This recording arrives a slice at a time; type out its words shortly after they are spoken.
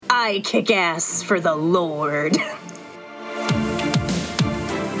I kick ass for the Lord. Hey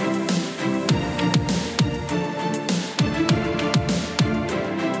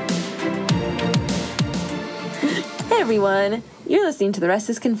everyone, you're listening to The Rest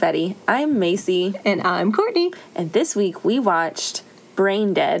is Confetti. I'm Macy. And I'm Courtney. And this week we watched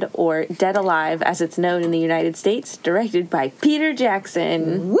Braindead, or Dead Alive as it's known in the United States, directed by Peter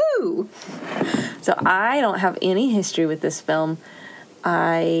Jackson. Woo! So I don't have any history with this film.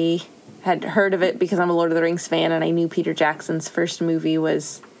 I had heard of it because I'm a Lord of the Rings fan, and I knew Peter Jackson's first movie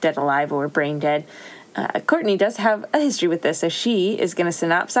was Dead Alive or Braindead. Courtney does have a history with this, so she is going to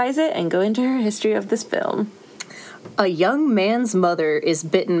synopsize it and go into her history of this film. A young man's mother is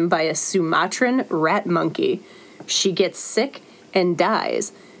bitten by a Sumatran rat monkey. She gets sick and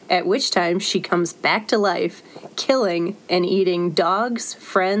dies, at which time she comes back to life, killing and eating dogs,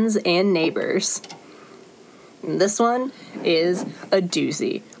 friends, and neighbors. And this one is a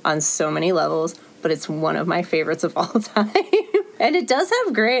doozy on so many levels, but it's one of my favorites of all time. And it does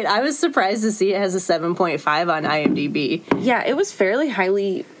have great. I was surprised to see it has a 7.5 on IMDb. Yeah, it was fairly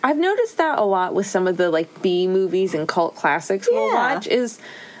highly. I've noticed that a lot with some of the B movies and cult classics we'll watch. Is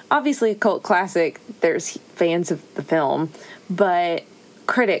obviously a cult classic. There's fans of the film, but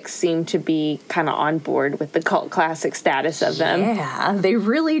critics seem to be kind of on board with the cult classic status of them. Yeah, they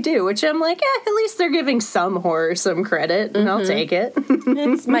really do, which I'm like, at least they're giving some horror some credit, and I'll take it.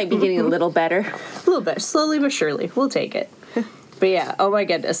 It might be getting a little better. A little bit, slowly but surely. We'll take it. But yeah, oh my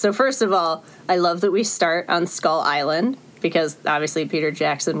goodness. So first of all, I love that we start on Skull Island, because obviously Peter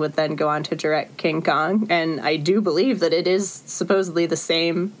Jackson would then go on to direct King Kong, and I do believe that it is supposedly the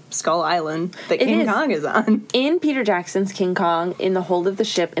same Skull Island that King Kong is on. In Peter Jackson's King Kong, in the hold of the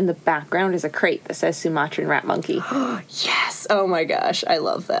ship, in the background is a crate that says Sumatran rat monkey. Yes! Oh my gosh, I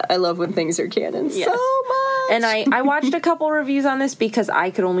love that. I love when things are canon so much! And I watched a couple reviews on this because I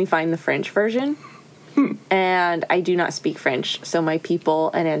could only find the French version. And I do not speak French, so my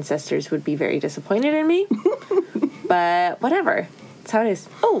people and ancestors would be very disappointed in me. But whatever. That's how it is.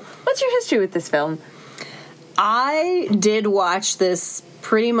 Oh, what's your history with this film? I did watch this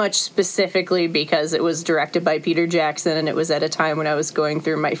pretty much specifically because it was directed by Peter Jackson, and it was at a time when I was going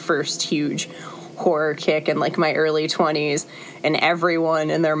through my first huge horror kick in my early 20s, and everyone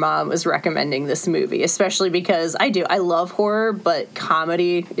and their mom was recommending this movie, especially because I love horror, but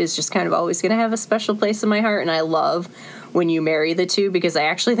comedy is just kind of always going to have a special place in my heart, and I love when you marry the two, because I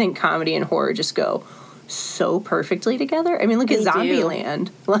actually think comedy and horror just go so perfectly together. I mean, look at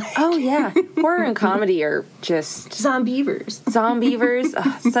Zombieland. Oh yeah, horror and comedy are just Zombievers.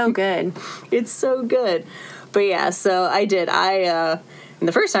 So good. It's so good. But yeah, so I did. And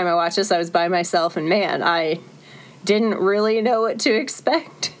the first time I watched this, I was by myself, and man, I didn't really know what to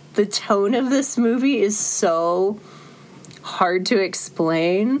expect. The tone of this movie is so hard to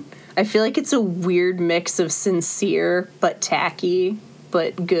explain. I feel like it's a weird mix of sincere but tacky,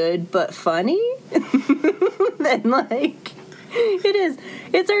 but good but funny. And it is.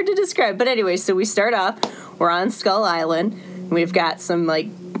 It's hard to describe. But anyway, so we start off, we're on Skull Island. We've got some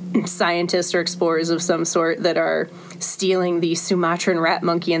scientists or explorers of some sort that are stealing the Sumatran rat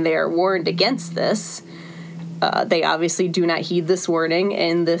monkey, and they are warned against this. They obviously do not heed this warning,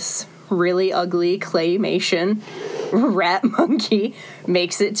 and this really ugly claymation rat monkey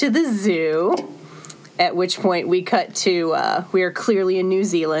makes it to the zoo, at which point we cut to, we are clearly in New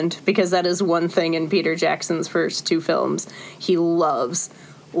Zealand, because that is one thing in Peter Jackson's first two films. He loves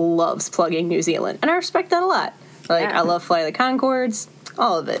plugging New Zealand, and I respect that a lot. I love Fly the Conchords,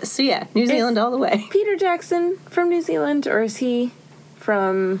 all of it. So yeah, New Zealand all the way. Peter Jackson from New Zealand, or is he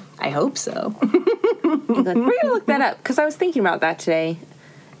from... I hope so. England? We're going to look that up, because I was thinking about that today,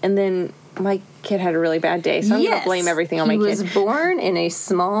 and then my kid had a really bad day, so I'm going to blame everything on my kid. He was born in a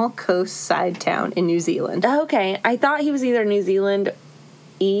small coastside town in New Zealand. Okay, I thought he was either New Zealand...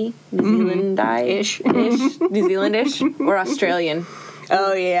 New Zealand-ish, New Zealand-ish, or Australian.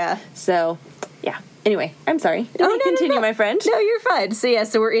 Oh, yeah. So, yeah. Anyway, I'm sorry. Continue, my friend. No, you're fine. So, yeah,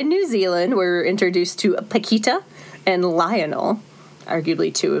 so we're in New Zealand. We're introduced to Paquita and Lionel,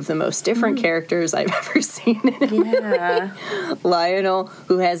 arguably two of the most different characters I've ever seen in a movie. Lionel,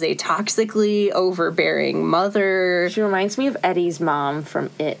 who has a toxically overbearing mother. She reminds me of Eddie's mom from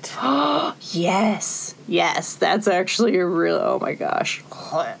It. Yes. Yes, that's actually a real... Oh, my gosh.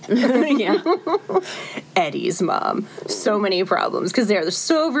 Yeah. Eddie's mom. So many problems, because they're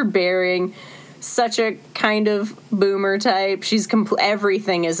so overbearing, such a kind of boomer type. She's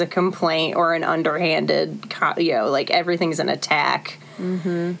everything is a complaint or an underhanded, everything's an attack.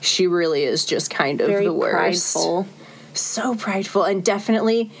 Mm-hmm. She really is just kind of very the worst. Prideful. So prideful, and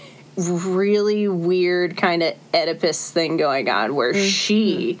definitely really weird kind of Oedipus thing going on where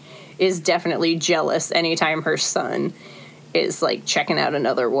she is definitely jealous anytime her son is like checking out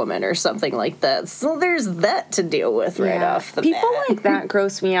another woman or something like that. So there's that to deal with right off the People bat. like that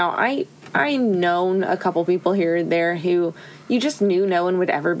gross me out. I known a couple people here and there who you just knew no one would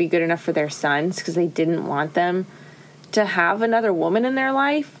ever be good enough for their sons because they didn't want them to have another woman in their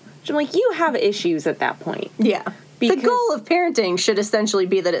life. I'm like, you have issues at that point. Yeah. The goal of parenting should essentially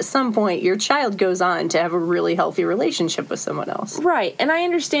be that at some point your child goes on to have a really healthy relationship with someone else. Right. And I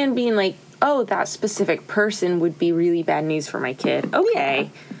understand being like, oh, that specific person would be really bad news for my kid. Okay.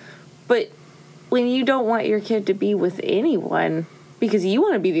 Yeah. But when you don't want your kid to be with anyone because you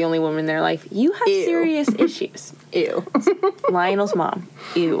want to be the only woman in their life, you have serious issues. Ew. Lionel's mom.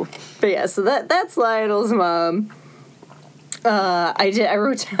 Ew. But yeah, so that's Lionel's mom. I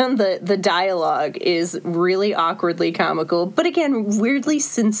wrote down the dialogue is really awkwardly comical, but again, weirdly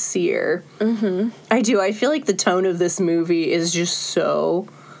sincere. Mm-hmm. I feel like the tone of this movie is just so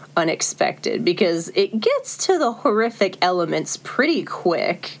unexpected because it gets to the horrific elements pretty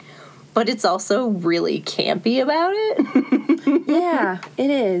quick, but it's also really campy about it. Yeah,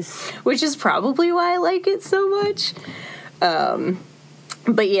 it is. Which is probably why I like it so much.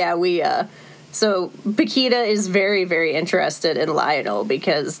 But yeah, so Paquita is very, very interested in Lionel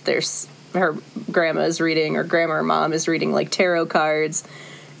because her grandma or mom is reading like tarot cards,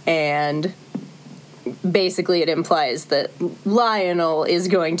 and basically it implies that Lionel is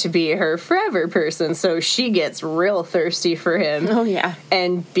going to be her forever person, so she gets real thirsty for him. Oh, yeah.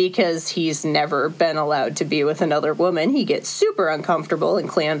 And because he's never been allowed to be with another woman, he gets super uncomfortable and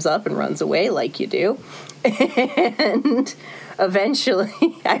clams up and runs away like you do. And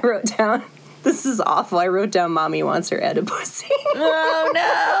eventually, I wrote down... This is awful. I wrote down Mommy wants her Oedipus. Oh,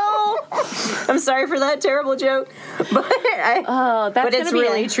 no. I'm sorry for that terrible joke. But it's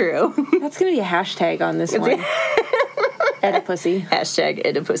really true. That's going to be a hashtag on this one. Oedipusy. Hashtag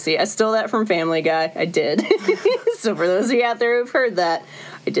Oedipusy. I stole that from Family Guy. I did. So for those of you out there who've heard that,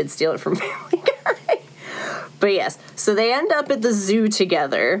 I did steal it from Family Guy. But yes, so they end up at the zoo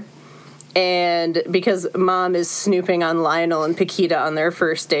together. And because Mom is snooping on Lionel and Paquita on their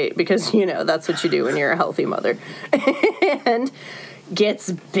first date, because, that's what you do when you're a healthy mother, and gets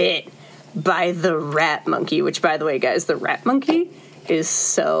bit by the rat monkey, which, by the way, guys, the rat monkey is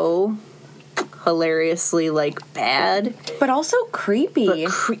so hilariously, bad. But also creepy.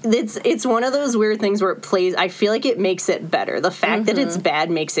 It's one of those weird things where it plays, I feel like it makes it better. The fact that it's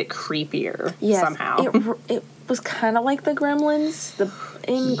bad makes it creepier somehow. It was kind of like the Gremlins,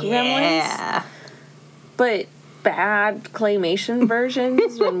 Gremlins. Yeah. But bad claymation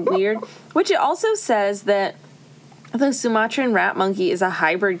versions and weird. Which it also says that the Sumatran rat monkey is a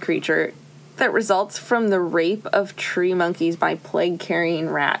hybrid creature that results from the rape of tree monkeys by plague-carrying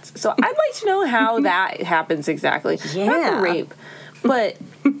rats. So I'd like to know how that happens exactly. Yeah. Not the rape, but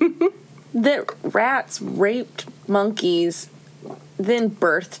that rats raped monkeys, then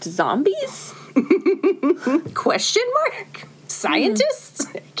birthed zombies? Question mark? Scientists?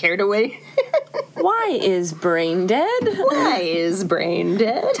 Care to wait? Why is Braindead? Why is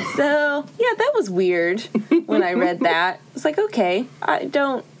Braindead? So, yeah, that was weird when I read that. It's like, okay,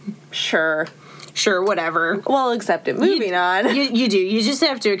 sure, whatever. Well, accept it. Moving on. You do. You just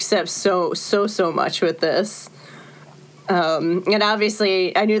have to accept so much with this. And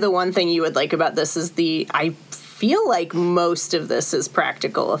obviously, I knew the one thing you would like about this is I feel like most of this is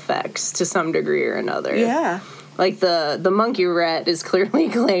practical effects to some degree or another. Yeah. Like the monkey rat is clearly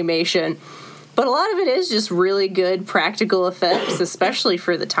claymation, but a lot of it is just really good practical effects, especially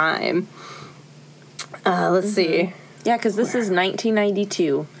for the time. Let's see. Yeah, because this is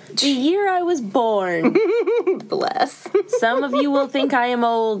 1992. The year I was born. Bless. Some of you will think I am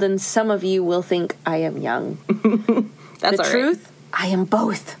old, and some of you will think I am young. That's the all truth, right. I am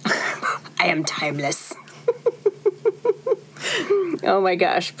both. I am timeless. Oh my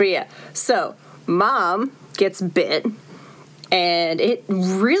gosh. But yeah, so Mom gets bit, and it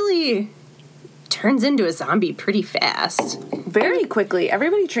really turns into a zombie pretty fast. Very quickly.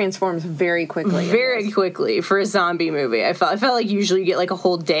 Everybody transforms very quickly. Very quickly for a zombie movie. I felt like usually you get like a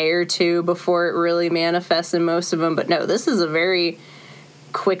whole day or two before it really manifests in most of them, but no, this is a very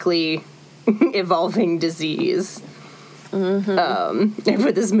quickly evolving disease.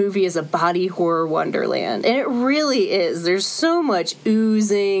 But this movie is a body horror wonderland, and it really is. There's so much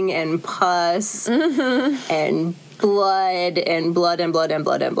oozing and pus and blood and blood and blood and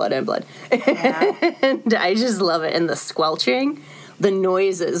blood and blood and blood. Yeah. And I just love it. And the squelching. the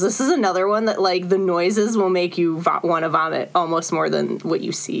noises. This is another one that, like, the noises will make you want to vomit almost more than what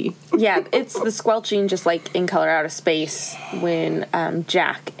you see. Yeah, it's the squelching, just like in Color Out of Space when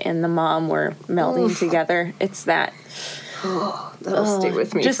Jack and the mom were melding together. It's that. That'll stay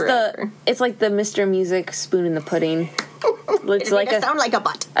with me forever. It's like the Mr. Music spoon in the pudding. It's like a sound like a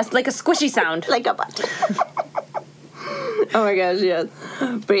butt. Like a squishy sound. Like a butt. Oh my gosh, yes.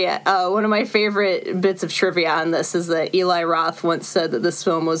 But yeah, one of my favorite bits of trivia on this is that Eli Roth once said that this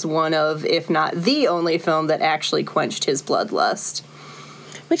film was one of, if not the only film that actually quenched his bloodlust.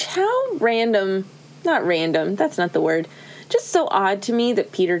 Which, how random, not random, that's not the word, just so odd to me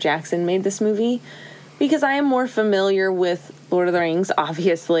that Peter Jackson made this movie, because I am more familiar with Lord of the Rings,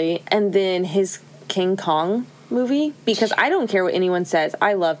 obviously, and then his King Kong movie, because I don't care what anyone says.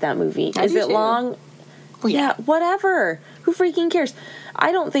 I love that movie. Is it long? Well, yeah, whatever. Who freaking cares?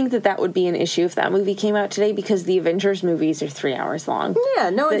 I don't think that would be an issue if that movie came out today, because the Avengers movies are 3 hours long. Yeah,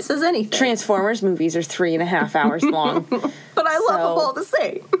 no one says anything. Transformers movies are 3.5 hours long. But I love them all the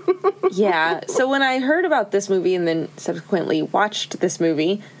same. Yeah, so when I heard about this movie and then subsequently watched this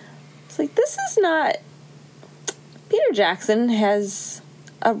movie, it's like, this is not... Peter Jackson has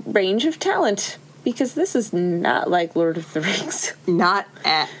a range of talent, because this is not like Lord of the Rings. Not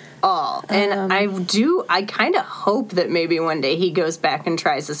at all. And I kind of hope that maybe one day he goes back and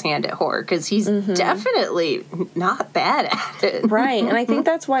tries his hand at horror, because he's definitely not bad at it. Right, and I think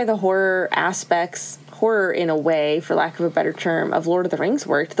that's why the horror in a way, for lack of a better term, of Lord of the Rings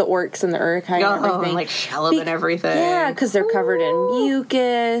worked. The orcs and the Uruk-hai and everything. Like Shelob and everything. Yeah, because they're covered in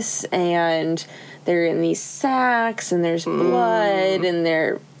mucus, and they're in these sacks, and there's blood, and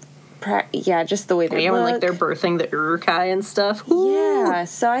they're... just the way they look. When, like, they're birthing the Uruk-hai and stuff. Yeah,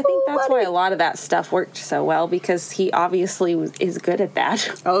 so I think that's why a lot of that stuff worked so well, because he obviously is good at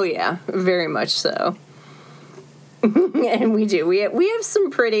that. Oh, yeah, very much so. And we do. We have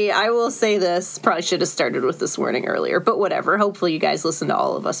some pretty, I will say this, probably should have started with this warning earlier, but whatever. Hopefully you guys listen to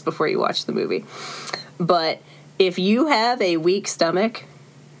all of us before you watch the movie. But if you have a weak stomach,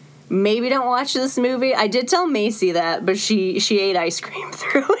 maybe don't watch this movie. I did tell Macy that, but she ate ice cream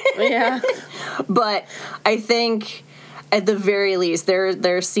through it. Yeah. But I think, at the very least, there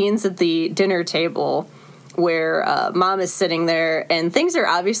are scenes at the dinner table where Mom is sitting there, and things are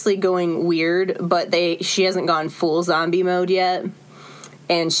obviously going weird, but she hasn't gone full zombie mode yet.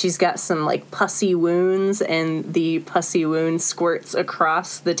 And she's got some, like, pussy wounds, and the pussy wound squirts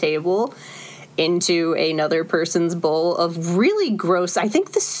across the table into another person's bowl of really gross... I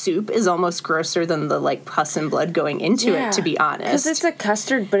think the soup is almost grosser than the, like, pus and blood going into it, to be honest. Because it's a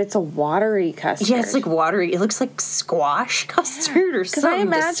custard, but it's a watery custard. Yeah, it's, like, watery. It looks like squash custard or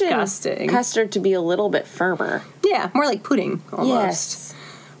something disgusting. Because I imagine custard to be a little bit firmer. Yeah, more like pudding, almost. Yes.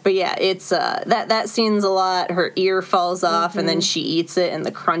 But yeah, it's that scene's a lot. Her ear falls off, and then she eats it, and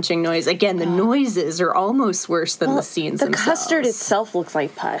the crunching noise. Again, the noises are almost worse than the scenes themselves. The custard itself looks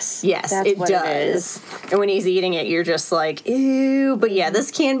like pus. Yes, it does. And when he's eating it, you're just like, ew. But yeah,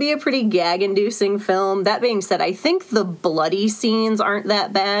 this can be a pretty gag-inducing film. That being said, I think the bloody scenes aren't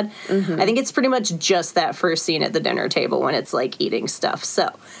that bad. I think it's pretty much just that first scene at the dinner table when it's, like, eating stuff.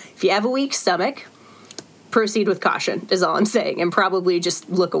 So, if you have a weak stomach, proceed with caution, is all I'm saying, and probably just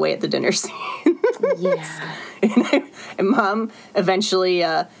look away at the dinner scene. Yeah. And Mom eventually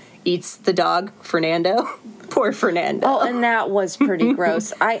eats the dog, Fernando. Poor Fernando. Oh, and that was pretty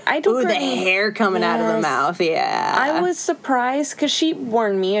gross. I don't. Ooh, the hair coming out of the mouth. Yeah. I was surprised because she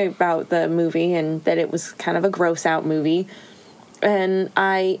warned me about the movie and that it was kind of a gross out movie, and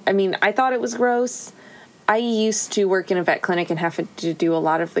I mean, I thought it was gross. I used to work in a vet clinic and have to do a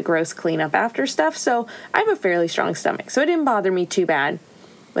lot of the gross cleanup after stuff, so I have a fairly strong stomach, so it didn't bother me too bad.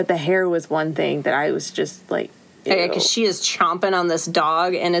 But the hair was one thing that I was just like, ew. Yeah, because she is chomping on this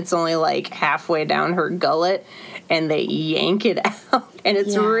dog, and it's only like halfway down her gullet, and they yank it out, and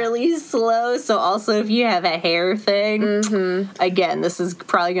it's really slow. So also, if you have a hair thing, again, this is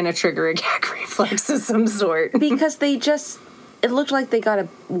probably going to trigger a gag reflex of some sort. Because it looked like they got a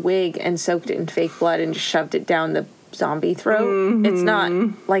wig and soaked it in fake blood and just shoved it down the zombie throat. It's not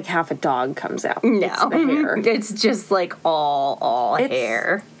like half a dog comes out. No. It's the hair. It's just like all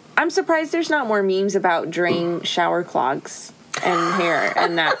hair. I'm surprised there's not more memes about drain shower clogs and hair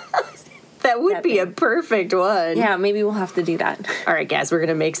and that. That would be a perfect one. Yeah, maybe we'll have to do that. All right, guys, we're going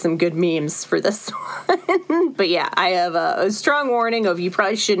to make some good memes for this one. But yeah, I have a strong warning of you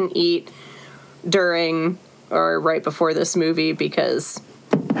probably shouldn't eat during or right before this movie, because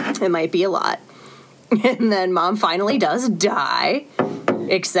it might be a lot. And then Mom finally does die,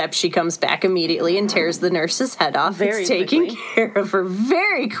 except she comes back immediately and tears the nurse's head off. It's taking care of her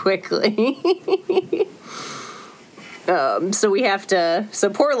very quickly. So we have to... So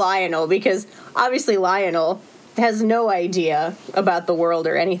poor Lionel, because obviously Lionel has no idea about the world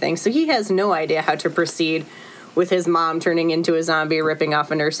or anything, so he has no idea how to proceed with his mom turning into a zombie, ripping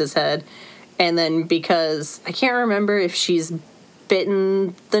off a nurse's head. And then because... I can't remember if she's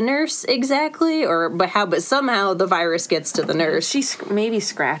bitten the nurse exactly, but somehow the virus gets to the nurse. She maybe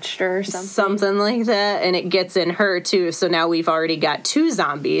scratched her or something. Something like that, and it gets in her too, so now we've already got 2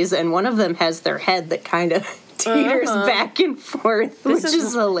 zombies, and one of them has their head that kind of teeters back and forth, which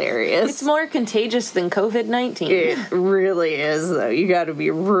is hilarious. It's more contagious than COVID-19. It really is, though. You got to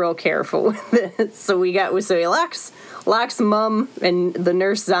be real careful with it. So he locks Mom and the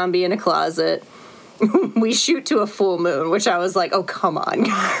nurse zombie in a closet. We shoot to a full moon, which I was like, oh, come on,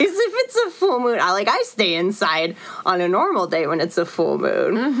 guys. If it's a full moon, I stay inside on a normal day when it's a full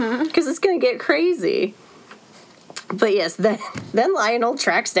moon, because it's going to get crazy. But yes, then Lionel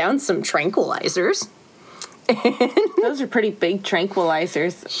tracks down some tranquilizers. Those are pretty big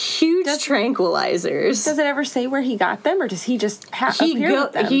tranquilizers. Huge tranquilizers. Does it ever say where he got them, or does he just appear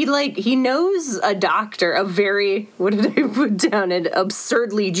with them? He knows a doctor, a very, what did I put down, an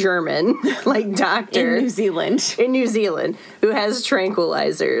absurdly German, doctor. In New Zealand, who has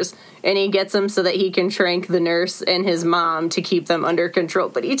tranquilizers. And he gets them so that he can trank the nurse and his mom to keep them under control.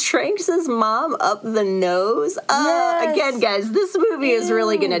 But he tranks his mom up the nose. Yes. Again, guys, this movie is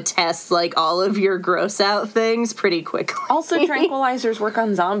really going to test, all of your gross out things pretty quickly. Also, tranquilizers work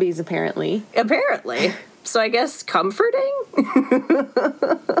on zombies, apparently. Apparently. So I guess comforting?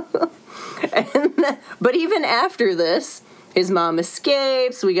 But even after this... His mom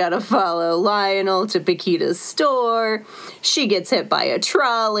escapes, we gotta follow Lionel to Paquita's store, she gets hit by a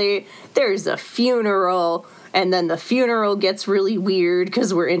trolley, there's a funeral, and then the funeral gets really weird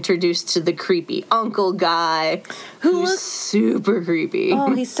because we're introduced to the creepy uncle guy, who looks super creepy.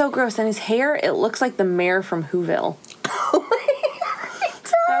 Oh, he's so gross, and his hair, it looks like the mayor from Whoville. Oh my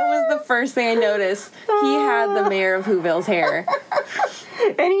God, that was the first thing I noticed. He had the mayor of Whoville's hair.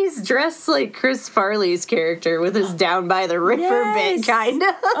 And he's dressed like Chris Farley's character with his down by the river bit, kind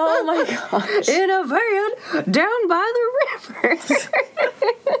of. Oh my gosh. In a van down by the river.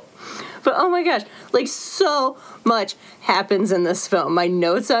 But oh my gosh, so much happens in this film. My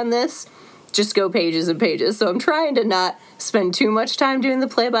notes on this just go pages and pages. So I'm trying to not spend too much time doing the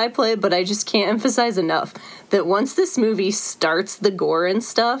play-by-play, but I just can't emphasize enough that once this movie starts the gore and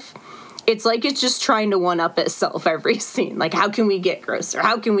stuff... It's it's just trying to one-up itself every scene. How can we get grosser?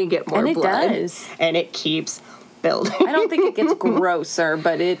 How can we get more blood? And it does. And it keeps building. I don't think it gets grosser,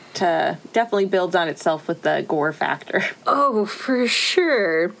 but it definitely builds on itself with the gore factor. Oh, for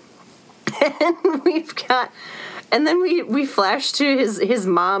sure. And then we flash to his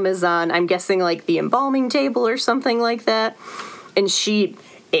mom is on, I'm guessing, the embalming table or something like that. And she...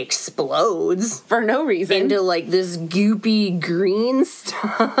 explodes for no reason into this goopy green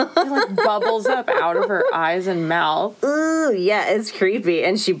stuff. It bubbles up out of her eyes and mouth. Ooh, yeah, it's creepy.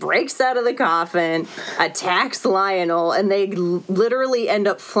 And she breaks out of the coffin, attacks Lionel, and they literally end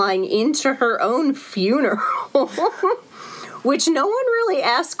up flying into her own funeral. Which no one really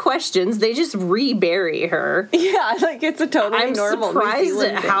asks questions. They just rebury her. Yeah, it's a totally normal. I'm surprised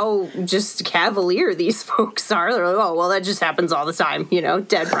at how just cavalier these folks are. They're oh, well, that just happens all the time,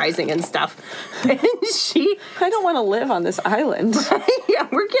 dead rising and stuff. And I don't want to live on this island. Yeah,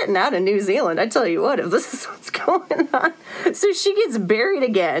 we're getting out of New Zealand. I tell you what, if this is what's going on. So she gets buried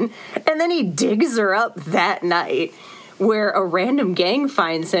again, and then he digs her up that night, where a random gang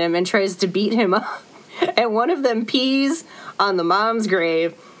finds him and tries to beat him up. And one of them pees on the mom's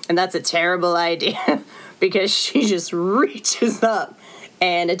grave, and that's a terrible idea because she just reaches up,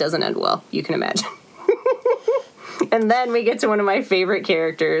 and it doesn't end well, you can imagine. And then we get to one of my favorite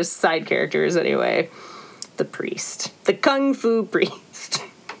characters, side characters anyway, the priest. The Kung Fu priest.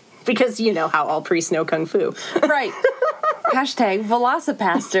 Because you know how all priests know Kung Fu. Right. Hashtag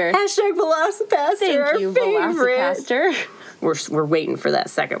Velocipaster. Hashtag Velocipaster. Thank you, Velocipaster. We're waiting for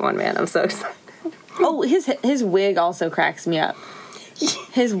that second one, man. I'm so excited. Oh, his wig also cracks me up.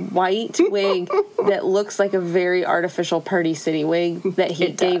 His white wig that looks like a very artificial Party City wig that he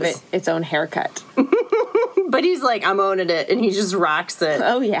gave it its own haircut. But he's I'm owning it, and he just rocks it.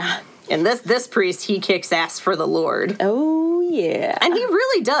 Oh, yeah. And this priest, he kicks ass for the Lord. Oh, yeah. And he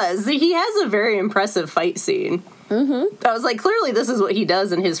really does. He has a very impressive fight scene. Mm-hmm. I was clearly this is what he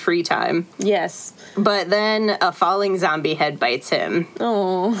does in his free time. Yes. But then a falling zombie head bites him.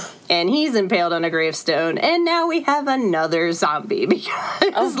 Oh. And he's impaled on a gravestone. And now we have another zombie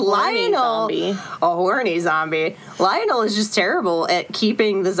because Lionel... A horny zombie. Lionel is just terrible at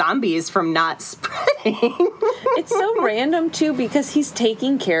keeping the zombies from not spreading. It's so random, too, because he's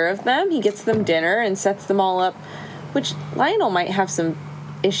taking care of them. He gets them dinner and sets them all up which Lionel might have some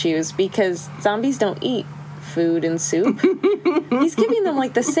issues because zombies don't eat food and soup. He's giving them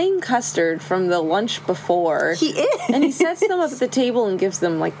like the same custard from the lunch before. He is. And he sets them up at the table and gives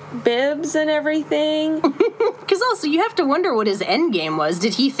them like bibs and everything. Because also you have to wonder what his end game was.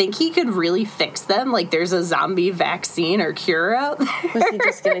 Did he think he could really fix them? Like there's a zombie vaccine or cure out there? Was he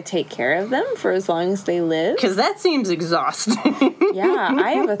just going to take care of them for as long as they live? Because that seems exhausting. Yeah,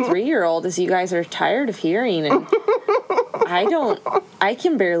 I have a 3-year-old, as you guys are tired of hearing, and I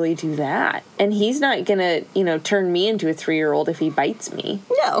can barely do that. And he's not gonna, turn me into a 3-year-old if he bites me.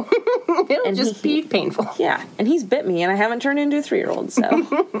 No. It'll just be painful. Yeah, and he's bit me, and I haven't turned into a 3-year-old,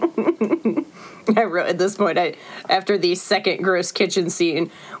 so. I wrote at this point, after the second gross kitchen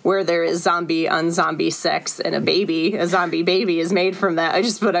scene where there is zombie on zombie sex and a zombie baby is made from that, I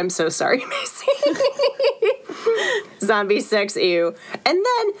just put, I'm so sorry, Macy. Zombie sex, ew. And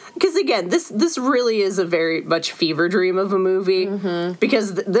then, because again, this really is a very much fever dream of a movie,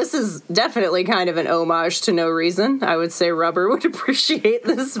 because this is definitely kind of an homage to No Reason. I would say Rubber would appreciate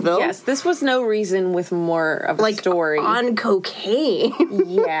this film. Yes, this was No Reason with more of a story. On cocaine.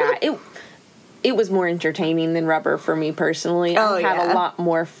 Yeah, it was more entertaining than Rubber for me personally. I had a lot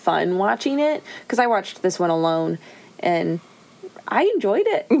more fun watching it, because I watched this one alone, and I enjoyed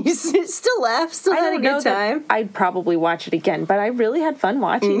it. You still laughed, still had a good time. I'd probably watch it again, but I really had fun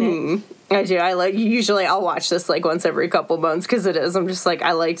watching it. I do. Usually I'll watch this like once every couple months because I'm just like,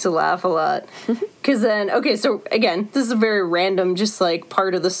 I like to laugh a lot. Because then, okay, so again, this is a very random, just like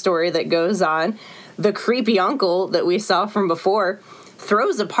part of the story that goes on. The creepy uncle that we saw from before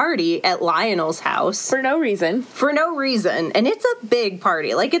throws a party at Lionel's house. For no reason. And it's a big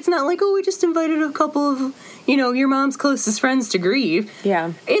party. Like, it's not like, oh, we just invited a couple of, your mom's closest friends to grieve.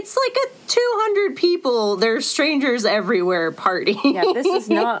 Yeah. It's like a 200 people, there's strangers everywhere party. Yeah, this is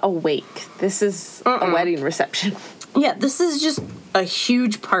not a wake. This is a wedding reception. Yeah, this is just a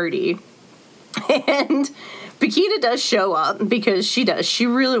huge party. And Paquita does show up because she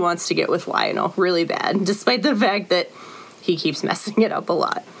really wants to get with Lionel really bad, despite the fact that he keeps messing it up a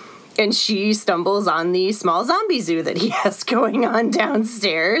lot. And she stumbles on the small zombie zoo that he has going on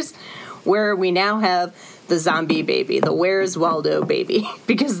downstairs, where we now have the zombie baby, the Where's Waldo baby,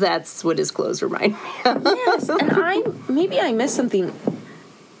 because that's what his clothes remind me of. Yes, and maybe I missed something.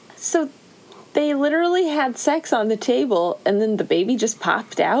 So they literally had sex on the table, and then the baby just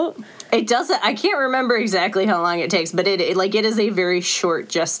popped out? It doesn't, I can't remember exactly how long it takes, but it is a very short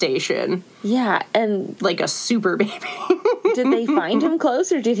gestation. Yeah, and like a super baby. Did they find him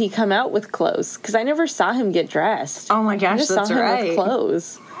clothes, or did he come out with clothes? Because I never saw him get dressed. Oh my gosh, that's right. I just saw him with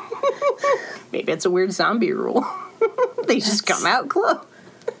clothes. Maybe it's a weird zombie rule. They just come out clothes.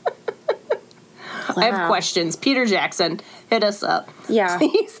 Wow. I have questions. Peter Jackson, hit us up. Yeah.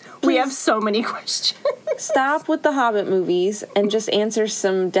 Please. We have so many questions. Stop with the Hobbit movies and just answer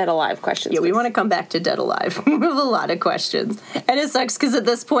some Dead Alive questions. Yeah, we want to come back to Dead Alive. We have a lot of questions. And it sucks because at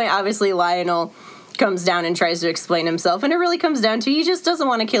this point, obviously, Lionel comes down and tries to explain himself, and it really comes down to he just doesn't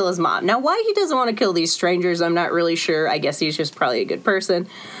want to kill his mom. Now, why he doesn't want to kill these strangers, I'm not really sure. I guess he's just probably a good person.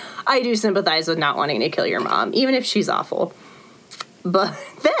 I do sympathize with not wanting to kill your mom, even if she's awful. But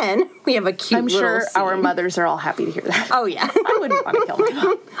then we have a cute I'm little sure scene. Our mothers are all happy to hear that. Oh, yeah. I wouldn't want to kill my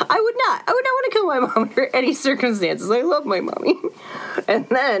mom. I would not want to kill my mom under any circumstances. I love my mommy. And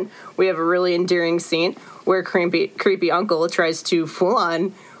then we have a really endearing scene where creepy uncle tries to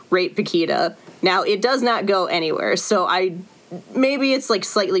full-on rape Paquita. Now, it does not go anywhere, so maybe it's like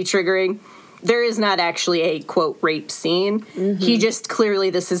slightly triggering. There is not actually a, quote, rape scene. Mm-hmm. He just, clearly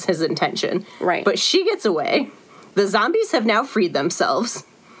this is his intention. Right. But she gets away. The zombies have now freed themselves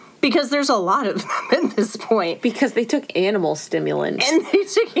because there's a lot of them at this point. Because they took animal stimulant.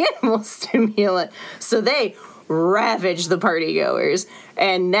 So they ravage the partygoers.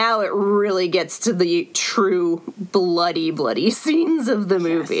 And now it really gets to the true bloody scenes of the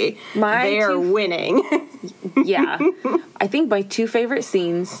movie. They are winning. Yeah. I think my two favorite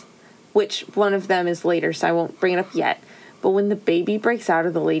scenes, which one of them is later, so I won't bring it up yet, but when the baby breaks out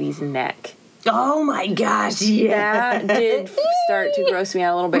of the lady's neck. Oh my gosh, yeah. That did start to gross me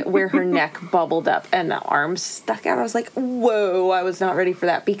out a little bit, where her neck bubbled up and the arms stuck out. I was like, whoa, I was not ready for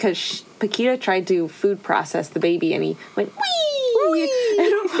that, because Paquita tried to food process the baby and he went, wee!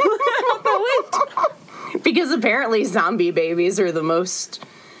 And pulled out the wind. Because apparently zombie babies are the most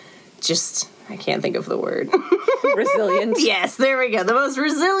I can't think of the word. Resilient. Yes, there we go. The most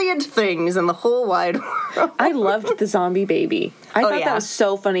resilient things in the whole wide world. I loved the zombie baby. I thought that was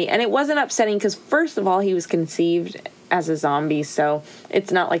so funny. And it wasn't upsetting because, first of all, he was conceived as a zombie, so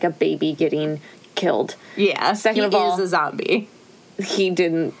it's not like a baby getting killed. Yeah, Second of all, he is a zombie. He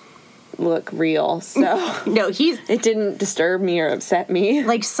didn't look real, so No, it didn't disturb me or upset me.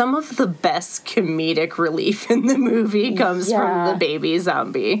 like, some of the best comedic relief in the movie comes from the baby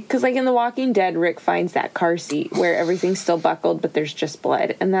zombie. Because, like, in The Walking Dead, Rick finds that car seat where everything's still buckled, but there's just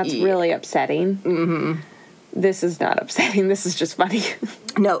blood, and that's really upsetting. Mm-hmm. This is not upsetting. This is just funny.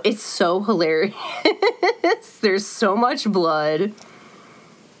 No, it's so hilarious. There's so much blood.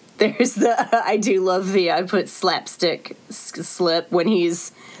 There's I do love I put slapstick slip when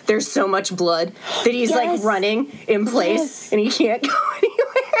there's so much blood that he's like running in place and he can't go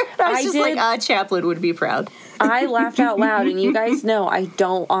anywhere. I was just like, Chaplin would be proud. I laughed out loud, and you guys know I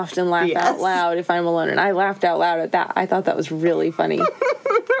don't often laugh out loud if I'm alone, and I laughed out loud at that. I thought that was really funny.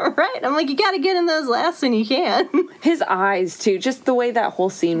 Right. I'm like, you got to get in those laughs when you can. His eyes, too. Just the way that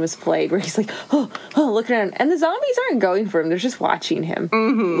whole scene was played, where he's like, oh, looking around. And the zombies aren't going for him. They're just watching him.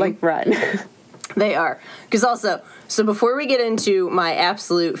 Mm-hmm. Like, run. They are. Because also, so before we get into my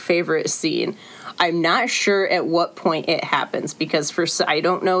absolute favorite scene, I'm not sure at what point it happens. Because I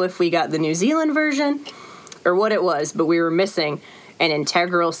don't know if we got the New Zealand version or what it was, but we were missing an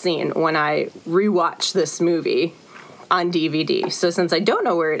integral scene when I rewatched this movie on DVD. So since I don't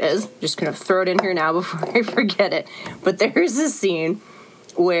know where it is, I'm just going to throw it in here now before I forget it. But there's a scene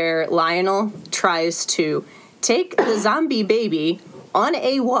where Lionel tries to take the zombie baby on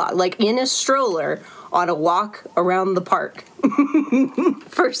a walk, like in a stroller, on a walk around the park.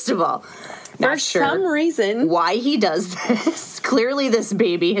 First of all, for some reason, why he does this. Clearly this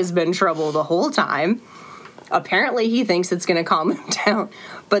baby has been trouble the whole time. Apparently he thinks it's going to calm him down.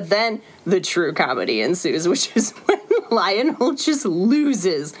 But then the true comedy ensues, which is when Lionel just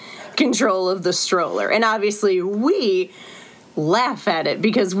loses control of the stroller. And obviously we laugh at it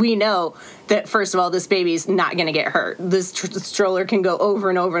because we know that, first of all, this baby's not going to get hurt. This stroller can go over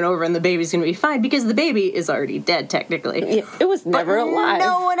and over and over, and the baby's going to be fine because the baby is already dead, technically. Yeah, it was never alive.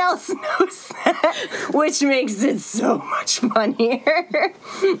 No one else knows that, which makes it so much funnier.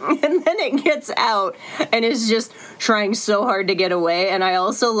 And then it gets out and is just trying so hard to get away. And I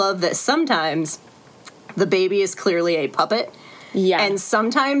also love that sometimes the baby is clearly a puppet. Yeah. And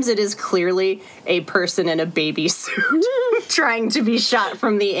sometimes it is clearly a person in a baby suit trying to be shot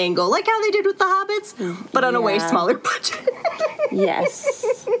from the angle, like how they did with the Hobbits, but on a way smaller budget.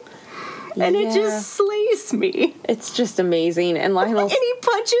 Yes. And it just slays me. It's just amazing. And Lionel... And he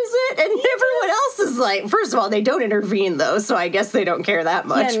punches it, and everyone else is like... First of all, they don't intervene, though, so I guess they don't care that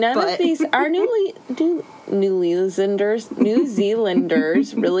much. Yeah, none of these... Are New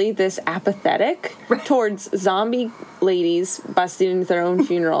Zealanders really this apathetic towards zombie ladies busting into their own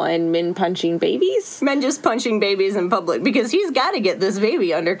funeral and men punching babies? Men just punching babies in public, because he's got to get this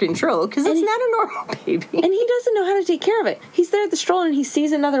baby under control, because it's not a normal baby. And he doesn't know how to take care of it. He's there at the stroller, and he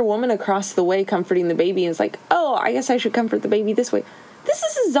sees another woman across the way comforting the baby, and is like, oh, I guess I should comfort the baby this way. This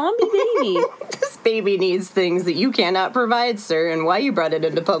is a zombie baby. This baby needs things that you cannot provide, sir, and why you brought it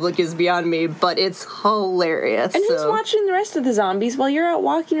into public is beyond me, but it's hilarious. And who's watching the rest of the zombies while you're out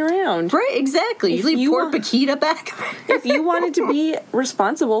walking around? Right, exactly. You leave poor Paquita back there. If you wanted to be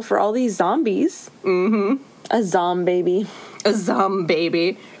responsible for all these zombies, a zombaby. A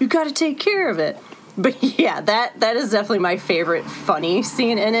zombaby. You gotta take care of it. But yeah, that is definitely my favorite funny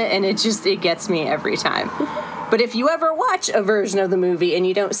scene in it, and it gets me every time. But if you ever watch a version of the movie and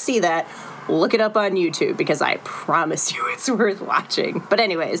you don't see that, look it up on YouTube, because I promise you it's worth watching. But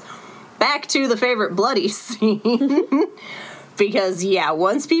anyways, back to the favorite bloody scene. Because, yeah,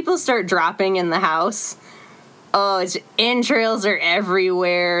 once people start dropping in the house, entrails are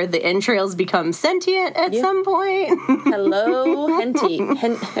everywhere. The entrails become sentient at some point. Hello,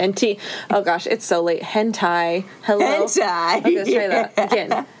 hentai. Oh gosh, it's so late. Hentai. Hello. Hentai. Okay, let's try that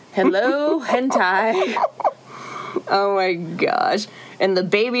again. Hello, hentai. Oh my gosh. And the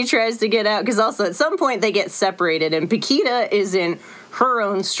baby tries to get out, because also at some point they get separated, and Paquita is in her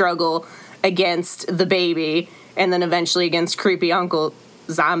own struggle against the baby, and then eventually against creepy Uncle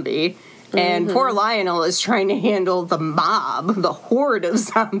Zombie. And poor Lionel is trying to handle the mob, the horde of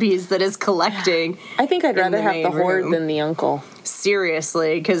zombies that is collecting. I think I'd rather have the horde than the uncle.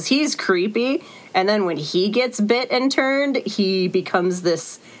 Seriously, because he's creepy, and then when he gets bit and turned, he becomes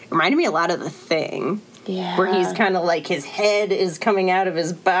this... Reminded me a lot of The Thing. Yeah. Where he's kind of like, his head is coming out of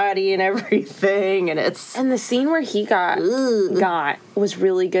his body and everything, and it's... And the scene where he got was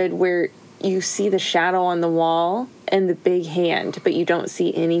really good, where you see the shadow on the wall and the big hand, but you don't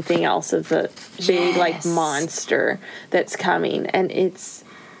see anything else of the big, like, monster that's coming. And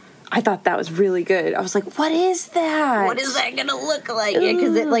I thought that was really good. I was like, what is that? What is that gonna look like? Yeah,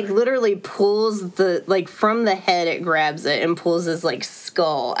 because it, like, literally pulls from the head, it grabs it and pulls his, like,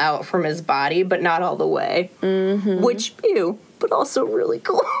 skull out from his body, but not all the way. Mm-hmm. Which, but also really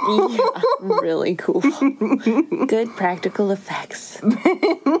cool. Yeah, really cool. Good practical effects.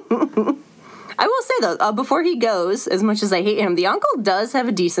 I will say, though, before he goes, as much as I hate him, the uncle does have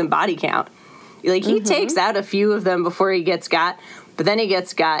a decent body count. Like, he takes out a few of them before he gets got, but then he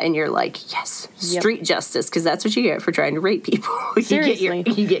gets got, and you're like, yes, street justice, because that's what you get for trying to rape people. Seriously.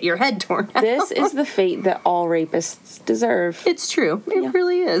 You get your head torn out. This is the fate that all rapists deserve. It's true. It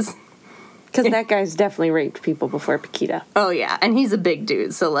really is. Because that guy's definitely raped people before Paquita. Oh, yeah, and he's a big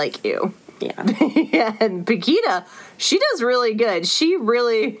dude, so, like, ew. Yeah. Yeah, and Paquita, she does really good. She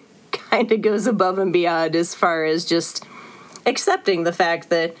really kind of goes above and beyond as far as just accepting the fact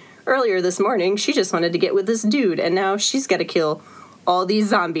that earlier this morning she just wanted to get with this dude, and now she's got to kill all these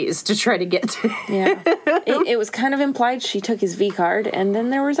zombies to try to get to Yeah. It was kind of implied she took his V card, and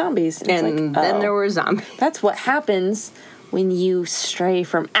then there were zombies. And then there were zombies. That's what happens when you stray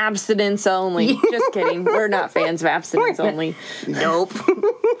from abstinence only. Just kidding. We're not fans of abstinence only. Nope.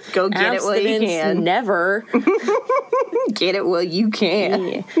 Go get it while you can. Never. Get it while you can.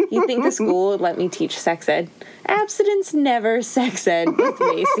 Yeah. You think the school would let me teach sex ed? Abstinence never, sex ed with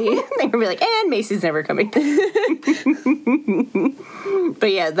Macy. They're gonna be like, and Macy's never coming.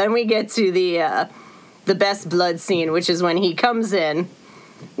 But yeah, then we get to the best blood scene, which is when he comes in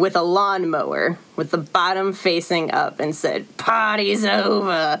with a lawnmower with the bottom facing up and said, "Party's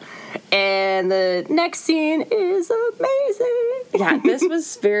over." And the next scene is amazing. Yeah, this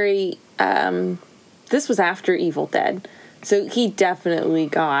was very, this was after Evil Dead. So he definitely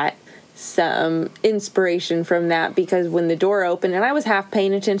got some inspiration from that, because when the door opened, and I was half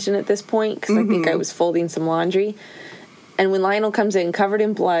paying attention at this point because I think I was folding some laundry, and when Lionel comes in covered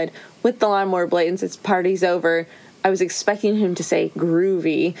in blood with the lawnmower blade and says, "Party's over," I was expecting him to say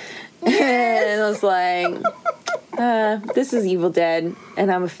groovy. And I was like, this is Evil Dead,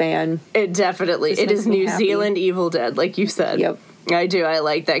 and I'm a fan. It definitely, it is New Zealand Evil Dead, like you said. Yep. I do, I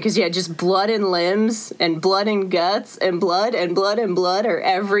like that, because, yeah, just blood and limbs, and blood and guts, and blood and blood and blood are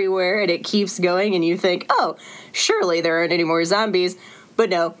everywhere, and it keeps going, and you think, oh, surely there aren't any more zombies,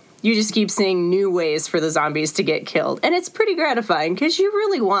 but no, you just keep seeing new ways for the zombies to get killed, and it's pretty gratifying, because you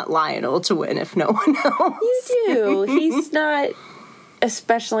really want Lionel to win, if no one else. You do. He's not,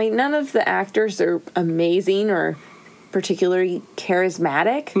 especially, none of the actors are amazing or particularly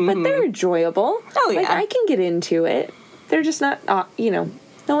charismatic, but they're enjoyable. Oh, yeah. Like, I can get into it. They're just not, no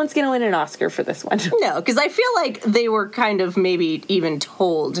one's going to win an Oscar for this one. No, because I feel like they were kind of maybe even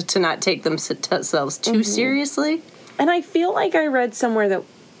told to not take themselves too seriously. And I feel like I read somewhere that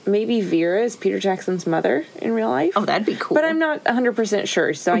maybe Vera is Peter Jackson's mother in real life. Oh, that'd be cool. But I'm not 100%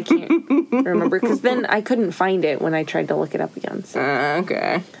 sure, so I can't remember, because then I couldn't find it when I tried to look it up again. So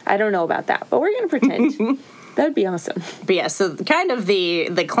Okay. I don't know about that, but we're going to pretend. That'd be awesome. But yeah, so kind of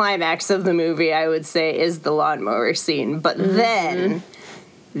the climax of the movie, I would say, is the lawnmower scene. But then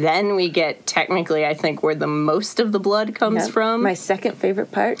we get, technically, I think, where the most of the blood comes from. My second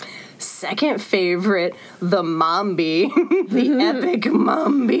favorite part. Second favorite, the Mombi. The epic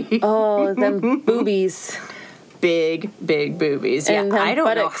Mombi. Oh, them boobies. Big boobies. And yeah, I don't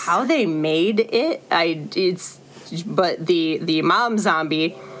buttocks. know how they made it. But the mom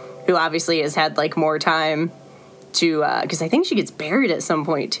zombie, who obviously has had, like, more time to, because I think she gets buried at some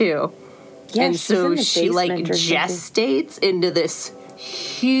point, too. Yeah, And she's so in the she, like, basement or something. gestates into this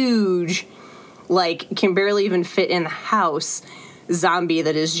huge, like, can barely even fit in the house zombie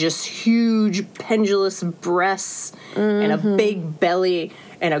that is just huge, pendulous breasts and a big belly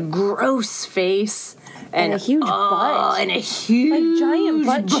and a gross face. And a huge butt. And a huge like giant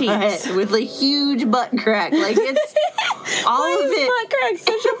butt cheeks. with a huge butt crack. Like, it's all Why of is it. butt crack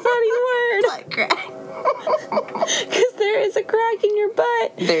such a funny word? Butt crack. Because there is a crack in your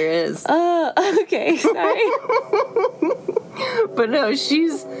butt. There is. Okay, sorry. But no,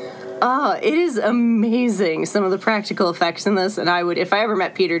 she's... it is amazing, some of the practical effects in this, and I would, if I ever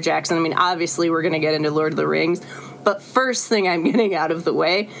met Peter Jackson, I mean, obviously we're going to get into Lord of the Rings, but first thing I'm getting out of the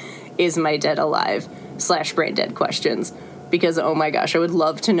way is my Dead Alive / Braindead questions, because, oh my gosh, I would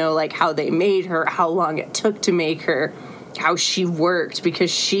love to know, like, how they made her, how long it took to make her, how she worked,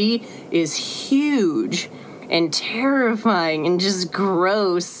 because she is huge and terrifying and just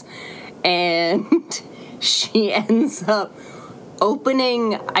gross, and she ends up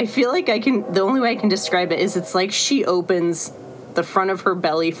opening, I feel like the only way I can describe it is it's like she opens the front of her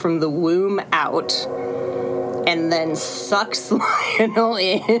belly from the womb out and then sucks Lionel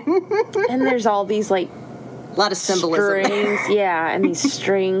in. And there's all these, like, A lot of symbolism. Strings, yeah, and these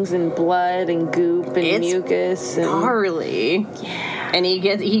strings and blood and goop and It's mucus. And gnarly. yeah. And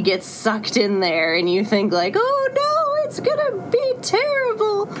he gets sucked in there, and you think, like, oh no, it's gonna be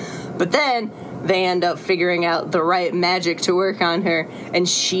terrible. But then they end up figuring out the right magic to work on her, and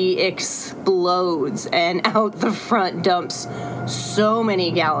she explodes and out the front dumps so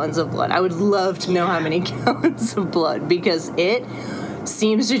many gallons of blood. I would love to know how many gallons of blood, because it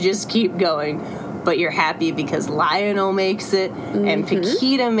seems to just keep going. But you're happy because Lionel makes it, and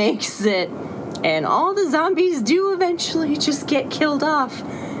Paquita makes it, and all the zombies do eventually just get killed off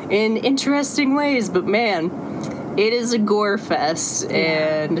in interesting ways. But man, it is a gore fest,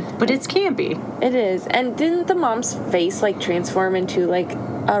 but it's campy. It is. And didn't the mom's face, like, transform into, like,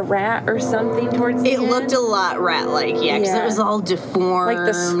 a rat or something towards the end? It looked a lot rat-like, because it was all deformed. Like,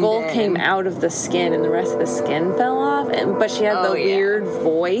 the skull came out of the skin and the rest of the skin fell off, but she had the weird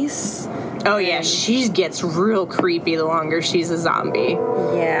voice. Oh, yeah, she gets real creepy the longer she's a zombie.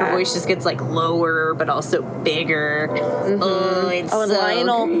 Yeah. Her voice just gets, like, lower, but also bigger. Oh, it's and so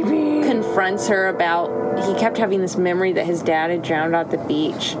Lionel creepy. confronts her about, he kept having this memory that his dad had drowned at the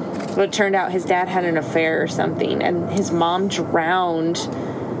beach. But it turned out his dad had an affair or something, and his mom drowned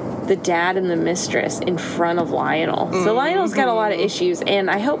the dad and the mistress in front of Lionel. So Lionel's got a lot of issues, and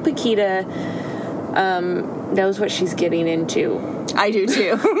I hope Paquita knows what she's getting into. I do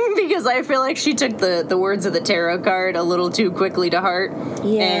too, because I feel like she took the words of the tarot card a little too quickly to heart.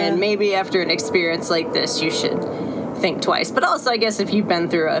 Yeah. And maybe after an experience like this, you should think twice. But also, I guess if you've been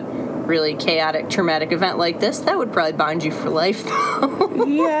through a really chaotic, traumatic event like this, that would probably bond you for life, though.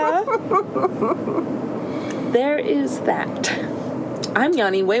 Yeah. There is that. I'm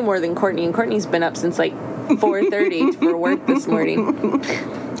yawning way more than Courtney, and Courtney's been up since like 4:30 for work this morning.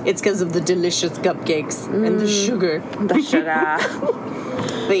 It's because of the delicious cupcakes and the sugar. The sugar.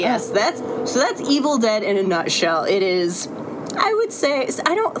 But yes, that's Evil Dead in a nutshell. It is, I would say,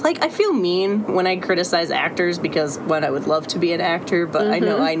 I feel mean when I criticize actors, because one, I would love to be an actor, but I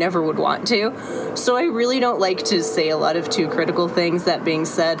know I never would want to. So I really don't like to say a lot of too critical things. That being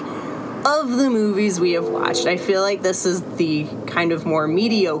said, of the movies we have watched, I feel like this is the kind of more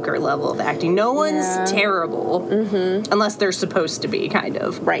mediocre level of acting. No one's terrible, unless they're supposed to be, kind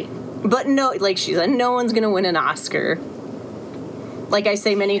of. Right. But no, like she said, no one's going to win an Oscar. Like I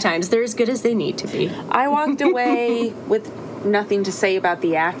say many times, they're as good as they need to be. I walked away with nothing to say about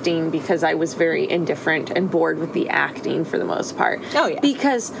the acting because I was very indifferent and bored with the acting for the most part. Oh, yeah.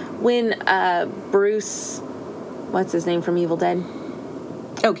 Because when Bruce, what's his name from Evil Dead?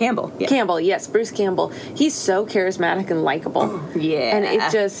 Oh, Campbell. Yeah. Campbell, yes, Bruce Campbell. He's so charismatic and likable. Yeah. And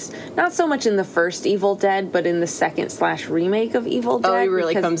it just, not so much in the first Evil Dead, but in the second/remake of Evil Dead. Oh, he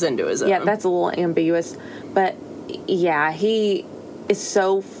really comes into his own. Yeah, that's a little ambiguous. But, yeah, he is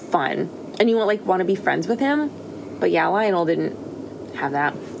so fun. And you want to be friends with him. But, yeah, Lionel didn't have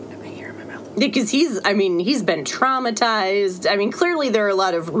that. Because he's been traumatized. I mean, clearly there are a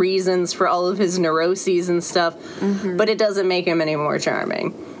lot of reasons for all of his neuroses and stuff, but it doesn't make him any more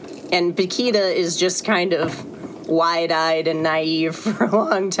charming. And Paquita is just kind of wide-eyed and naive for a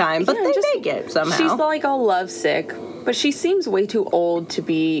long time, but they make it somehow. She's like all lovesick, but she seems way too old to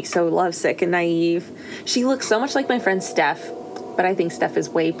be so lovesick and naive. She looks so much like my friend Steph, but I think Steph is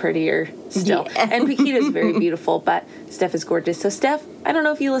way prettier still. Yeah. And Paquita is very beautiful, but Steph is gorgeous. So Steph, I don't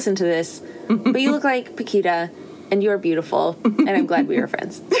know if you listen to this, but you look like Paquita, and you are beautiful, and I'm glad we are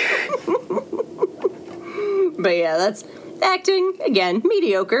friends. But yeah, that's acting, again,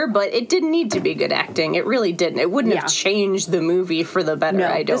 mediocre, but it didn't need to be good acting. It really didn't. It wouldn't have changed the movie for the better,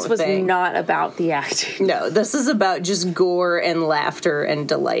 I don't think. This was not about the acting. No, this is about just gore and laughter and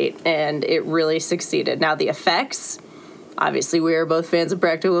delight, and it really succeeded. Now, the effects... Obviously, we are both fans of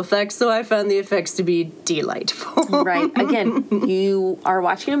practical effects, so I found the effects to be delightful. Right. Again, you are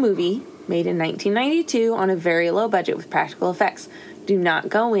watching a movie made in 1992 on a very low budget with practical effects. Do not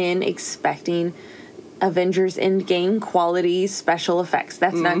go in expecting Avengers Endgame quality special effects.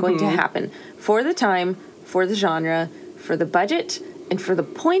 That's not going to happen. For the time, for the genre, for the budget, and for the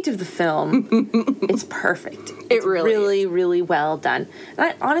point of the film, it's perfect. It's really, really well done. And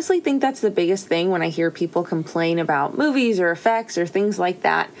I honestly think that's the biggest thing when I hear people complain about movies or effects or things like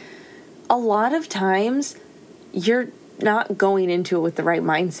that. A lot of times, you're not going into it with the right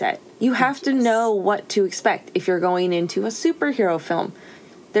mindset. You have to know what to expect. If you're going into a superhero film,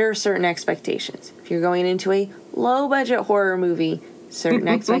 there are certain expectations. If you're going into a low-budget horror movie, certain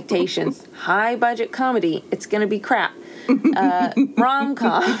expectations. High-budget comedy, it's going to be crap.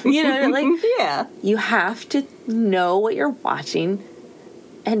 Rom-com, you have to know what you're watching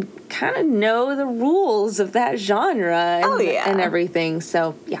and kind of know the rules of that genre and everything.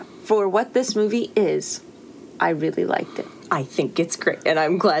 So, yeah, for what this movie is, I really liked it. I think it's great, and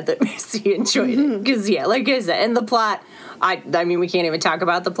I'm glad that Missy enjoyed it. Because, like I said, and the plot, I mean, we can't even talk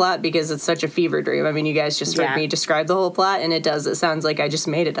about the plot because it's such a fever dream. I mean, you guys just heard me describe the whole plot, and it sounds like I just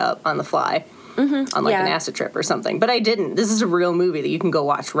made it up on the fly. on like an acid trip or something. But I didn't. This is a real movie that you can go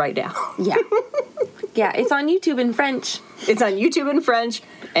watch right now. Yeah. Yeah, it's on YouTube in French. It's on YouTube in French,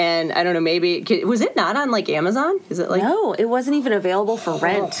 and I don't know, maybe... Was it not on, like, Amazon? Is it, like... No, it wasn't even available for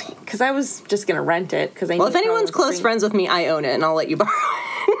rent, because I was just going to rent it. Well, if anyone's close friends with me, I own it, and I'll let you borrow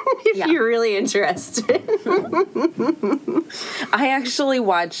it if you're really interested. I actually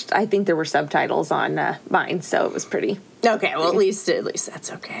watched... I think there were subtitles on mine, so it was pretty... Okay, well, at least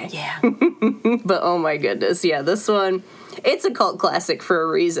that's okay. Yeah. But, oh my goodness, yeah, this one... It's a cult classic for a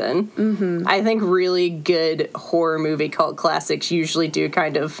reason. Mm-hmm. I think really good horror movie cult classics usually do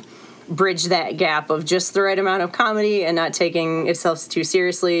kind of bridge that gap of just the right amount of comedy and not taking itself too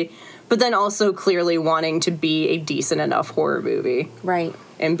seriously, but then also clearly wanting to be a decent enough horror movie. Right.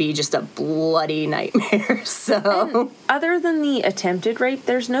 And be just a bloody nightmare, so... And other than the attempted rape,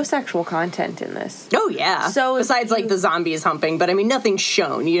 there's no sexual content in this. Oh, yeah. So besides, like, the zombies humping, but, I mean, nothing's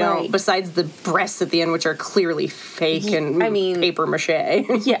shown, you know, besides the breasts at the end, which are clearly fake and paper mache.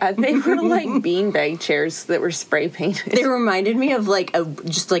 Yeah, they were like beanbag chairs that were spray painted. They reminded me of, like,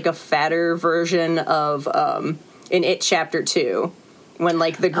 a fatter version of, in It Chapter 2. When,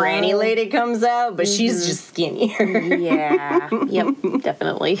 like, the granny lady comes out, but she's just skinnier. Yeah. Yep,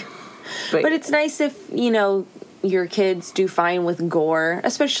 definitely. But it's nice if, you know, your kids do fine with gore.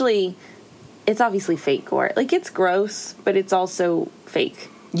 Especially, it's obviously fake gore. Like, it's gross, but it's also fake.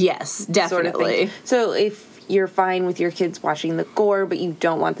 Yes, definitely. Sort of so if you're fine with your kids watching the gore, but you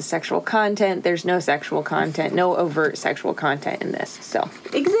don't want the sexual content, there's no sexual content, no overt sexual content in this. So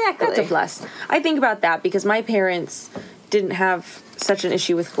exactly. That's a plus. I think about that because my parents didn't have such an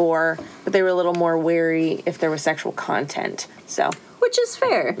issue with gore, but they were a little more wary if there was sexual content. So, which is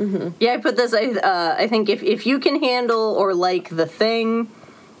fair. Mm-hmm. Yeah, I put this. I think if you can handle or like The Thing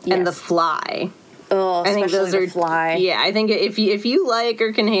and The Fly, I think those are Fly. Yeah, I think if you like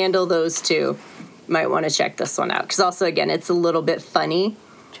or can handle those two, you might want to check this one out because also again it's a little bit funny,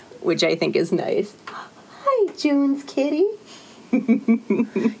 which I think is nice. Hi, June's kitty.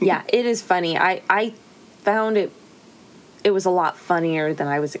 Yeah, it is funny. I found it was a lot funnier than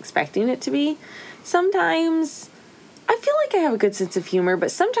I was expecting it to be. Sometimes, I feel like I have a good sense of humor,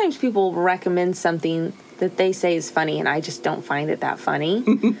 but sometimes people recommend something that they say is funny, and I just don't find it that funny,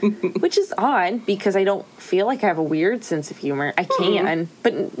 which is odd, because I don't feel like I have a weird sense of humor. I can,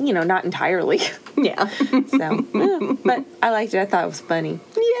 but, you know, not entirely. Yeah. So, but I liked it. I thought it was funny.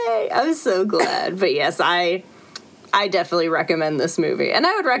 Yay! I'm so glad. But yes, I definitely recommend this movie. And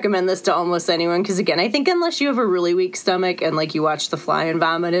I would recommend this to almost anyone, because, again, I think unless you have a really weak stomach and, like, you watch The Fly and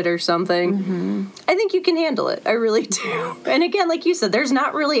vomit it or something, I think you can handle it. I really do. And, again, like you said, there's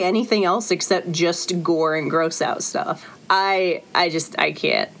not really anything else except just gore and gross out stuff. I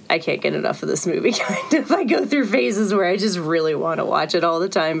can't get enough of this movie, kind of. I go through phases where I just really want to watch it all the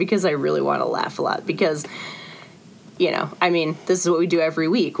time because I really want to laugh a lot, because... You know, I mean, this is what we do every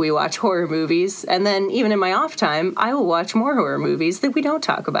week. We watch horror movies, and then even in my off time, I will watch more horror movies that we don't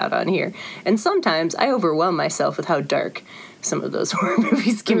talk about on here. And sometimes I overwhelm myself with how dark some of those horror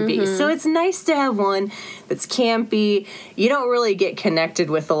movies can be. So it's nice to have one that's campy. You don't really get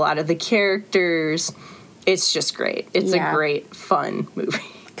connected with a lot of the characters. It's just great. It's a great, fun movie.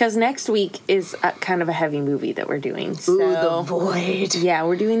 Because next week is kind of a heavy movie that we're doing. So, The Void. Yeah,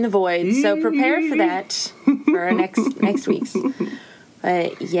 we're doing The Void. So prepare for that for our next week's.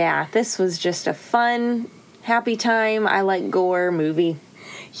 But yeah, this was just a fun, happy time. I like gore movie.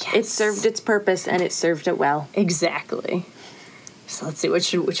 Yes. It served its purpose, and it served it well. Exactly. So let's see, what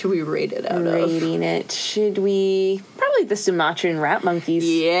should we rate it out of? Rating it, should we... Probably the Sumatran rat monkeys.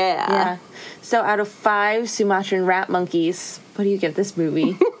 Yeah. So out of 5 Sumatran rat monkeys, what do you give this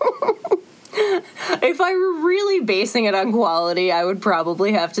movie? If I were really basing it on quality, I would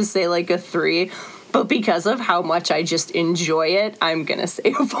probably have to say like a 3. But because of how much I just enjoy it, I'm going to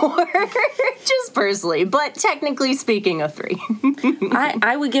say a 4. Just personally. But technically speaking, a 3.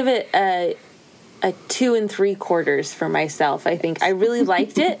 I would give it a 2 3/4 for myself. I think I really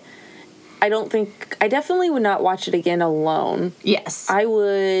liked it. I definitely would not watch it again alone. Yes. I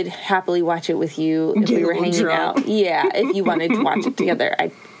would happily watch it with you if we were hanging out. Yeah, if you wanted to watch it together,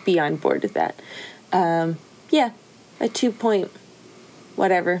 I'd be on board with that. Yeah, a 2 point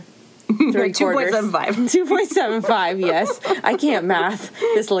whatever. 2.75. 2.75, yes. I can't math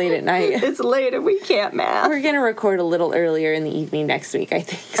this late at night. It's late and we can't math. We're going to record a little earlier in the evening next week, I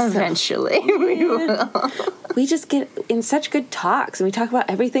think. So. Eventually, we will. We just get in such good talks, and we talk about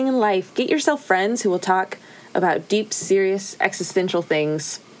everything in life. Get yourself friends who will talk about deep, serious, existential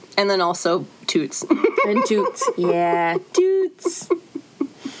things. And then also toots. And toots. Yeah, toots.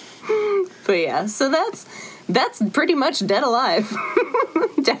 But yeah, so that's pretty much Dead Alive.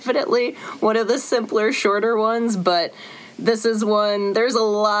 definitely one of the simpler, shorter ones, but this is one. There's a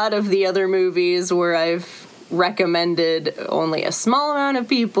lot of the other movies where I've recommended only a small amount of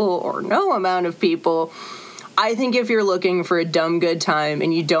people or no amount of people. I think if you're looking for a dumb good time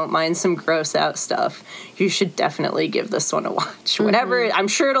and you don't mind some gross out stuff, you should definitely give this one a watch. Whenever, I'm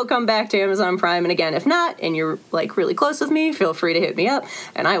sure it'll come back to Amazon Prime, and again, if not, and you're like really close with me, feel free to hit me up,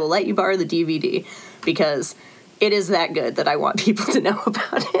 and I will let you borrow the DVD, because it is that good that I want people to know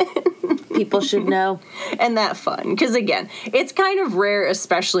about it. People should know. And that fun, because again, it's kind of rare,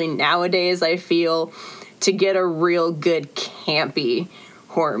 especially nowadays, I feel, to get a real good campy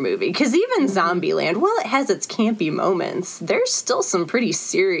horror movie, because even Zombieland, while it has its campy moments, there's still some pretty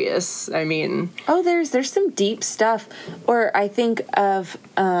serious, I mean... Oh, there's some deep stuff. Or I think of,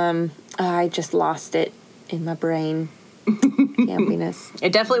 I just lost it in my brain. Campiness.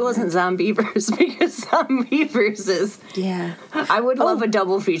 It definitely wasn't Zombievers, because Zombievers is... Yeah. I would love a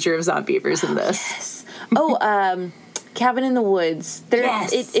double feature of Zombievers in this. Yes. Oh, Cabin in the Woods.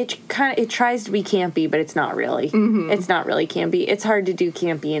 Yes. It tries to be campy, but it's not really. It's not really campy. It's hard to do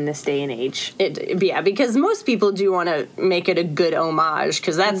campy in this day and age. Yeah, because most people do want to make it a good homage,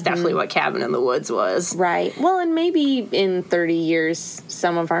 because that's definitely what Cabin in the Woods was. Right. Well, and maybe in 30 years,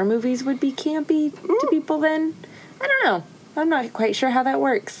 some of our movies would be campy to people then. I don't know. I'm not quite sure how that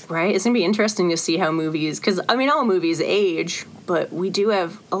works. Right? It's going to be interesting to see how movies... Because, I mean, all movies age, but we do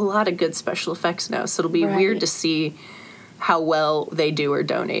have a lot of good special effects now, so it'll be weird to see how well they do or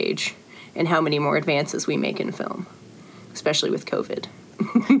don't age, and how many more advances we make in film, especially with COVID.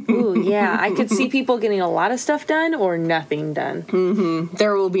 Ooh, yeah. I could see people getting a lot of stuff done or nothing done. Mm-hmm.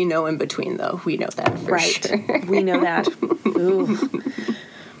 There will be no in between, though. We know that for sure. We know that. Ooh.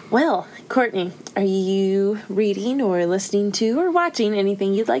 Well, Courtney, are you reading or listening to or watching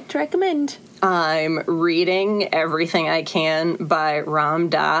anything you'd like to recommend? I'm reading everything I can by Ram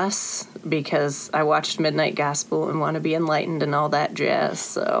Dass, because I watched Midnight Gospel and want to be enlightened and all that jazz,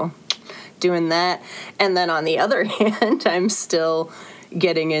 so doing that. And then on the other hand, I'm still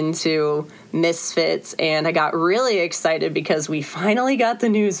getting into Misfits, and I got really excited because we finally got the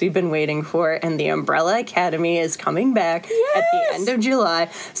news we've been waiting for, and the Umbrella Academy is coming back at the end of July,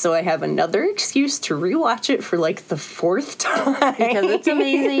 so I have another excuse to rewatch it for like the 4th time. Because it's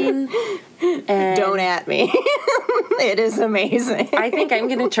amazing. And don't at me. It is amazing. I think I'm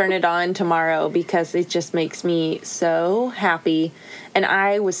going to turn it on tomorrow because it just makes me so happy. And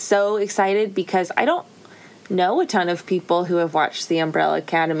I was so excited because I don't know a ton of people who have watched The Umbrella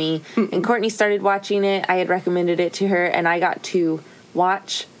Academy. And Courtney started watching it. I had recommended it to her, and I got to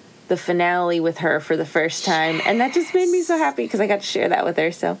watch the finale with her for the first time. And that just made me so happy because I got to share that with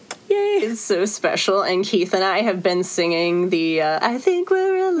her. So, yay. It's so special. And Keith and I have been singing the I Think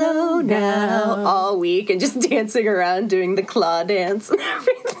We're Alone Now all week and just dancing around doing the claw dance and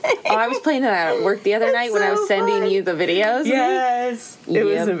everything. Oh, I was playing that at work the other night when I was sending you the videos. Yes. It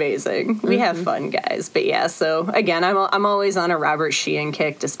was amazing. We have fun, guys. But yeah, so again, I'm always on a Robert Sheehan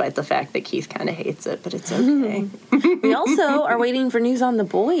kick, despite the fact that Keith kind of hates it, but it's okay. We also are waiting for news on The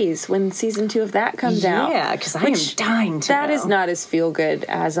Boys when season 2 of that comes out. Yeah, because I am dying to know. That is not as feel good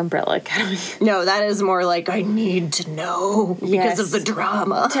as Umbrella Academy. No, that is more like, I need to know because of the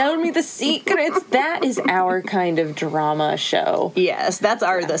drama. Tell me the secrets. That is our kind of drama show. Yes, that's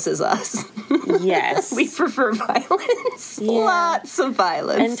our This Is Us. Yes. We prefer violence. Yeah. Lots of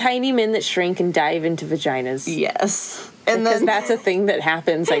violence. And tiny men that shrink and dive into vaginas. Yes. And because that's a thing that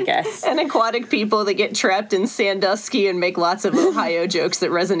happens, I guess. And aquatic people that get trapped in Sandusky and make lots of Ohio jokes that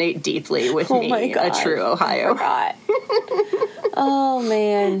resonate deeply with me, my God. a true Ohio. I forgot. Oh,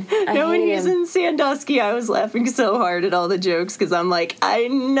 man. When he was in Sandusky, I was laughing so hard at all the jokes because I'm like, I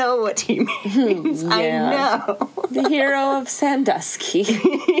know what he means. I know. The hero of Sandusky.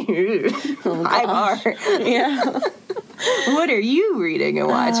 High bar. Yeah. What are you reading and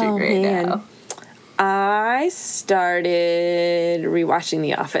watching now? I started rewatching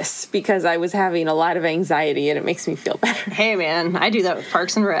The Office because I was having a lot of anxiety and it makes me feel better. Hey, man, I do that with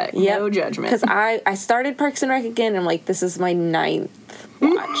Parks and Rec. Yep. No judgment. Because I started Parks and Rec again and I'm like, this is my 9th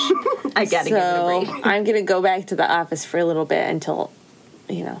watch. I gotta give it a break. I'm going to go back to The Office for a little bit until,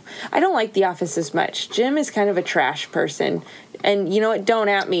 I don't like The Office as much. Jim is kind of a trash person. And you know what? Don't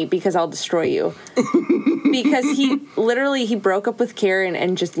at me because I'll destroy you. Because he broke up with Karen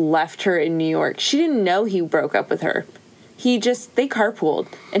and just left her in New York. She didn't know he broke up with her. They carpooled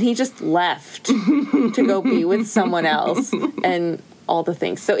and he just left to go be with someone else and all the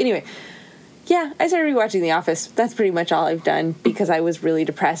things. So anyway, yeah, I started rewatching The Office. That's pretty much all I've done because I was really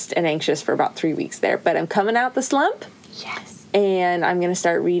depressed and anxious for about 3 weeks there. But I'm coming out the slump. Yes. And I'm going to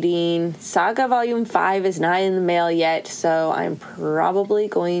start reading Saga Volume 5 is not in the mail yet, so I'm probably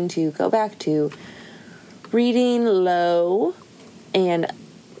going to go back to reading Low and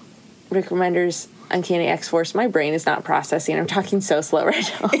Rick Remender's Uncanny X-Force. My brain is not processing. I'm talking so slow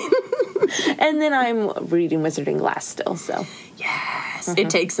right now. And then I'm reading Wizarding Glass still, so. Yes. It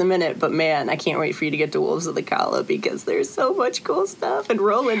takes a minute, but man, I can't wait for you to get to Wolves of the Kala because there's so much cool stuff and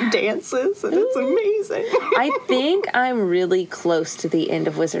Roland dances and it's amazing. I think I'm really close to the end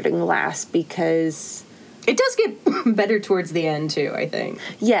of Wizarding Glass because... It does get better towards the end, too, I think.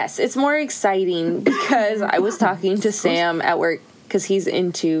 Yes, it's more exciting because I was talking to Sam at work because he's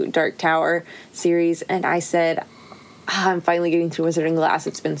into Dark Tower series, and I said, I'm finally getting through Wizarding Glass.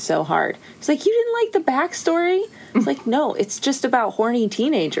 It's been so hard. He's like, you didn't like the backstory? I was like, no, it's just about horny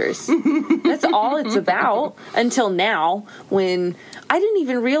teenagers. That's all it's about until now when I didn't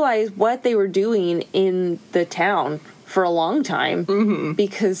even realize what they were doing in the town for a long time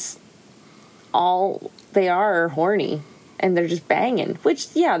because all they are horny and they're just banging, which,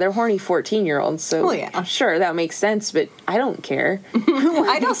 yeah, they're horny 14-year-olds, so I'm sure that makes sense, but I don't care.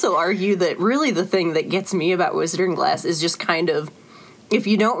 I'd also argue that really the thing that gets me about Wizarding Glass is just kind of, if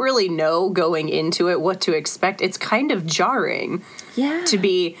you don't really know going into it what to expect, it's kind of jarring. Yeah. To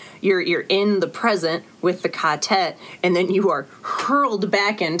be, you're in the present with the quartet, and then you are hurled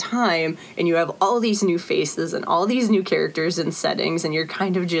back in time, and you have all these new faces and all these new characters and settings, and you're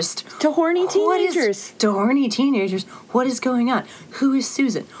kind of just... To horny teenagers. To horny teenagers. What is going on? Who is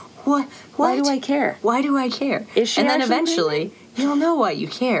Susan? What? Why do I care? Why do I care? Is she and then actually eventually, you'll know why you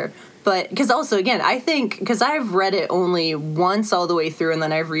care. But, because also, again, I think, because I've read it only once all the way through, and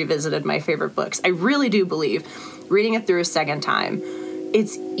then I've revisited my favorite books, I really do believe, reading it through a second time,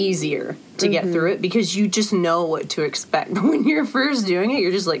 it's easier to get through it, because you just know what to expect. But when you're first doing it,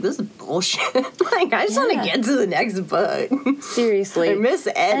 you're just like, this is bullshit. Like, I just want to get to the next book. Seriously. I miss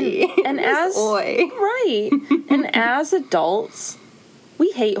Eddie. And miss as... Oi. Right. And as adults,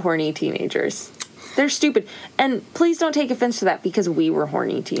 we hate horny teenagers. They're stupid. And please don't take offense to that because we were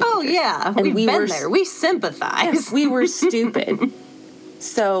horny teenagers. Oh, yeah. And We've been there. We sympathize. We were stupid.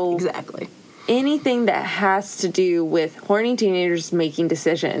 So... Exactly. Anything that has to do with horny teenagers making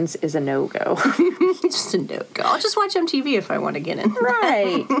decisions is a no-go. Just a no-go. I'll just watch MTV if I want to get in.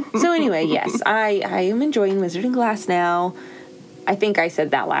 Right. So anyway, yes, I am enjoying Wizarding Glass now. I think I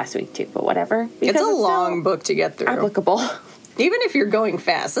said that last week too, but whatever. It's a long book to get through. Applicable. Even if you're going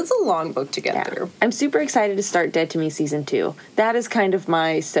fast, it's a long book to get through. I'm super excited to start Dead to Me Season 2. That is kind of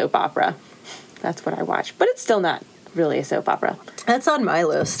my soap opera. That's what I watch. But it's still not really a soap opera. That's on my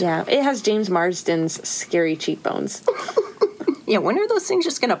list. Yeah, it has James Marsden's scary cheekbones. Yeah, when are those things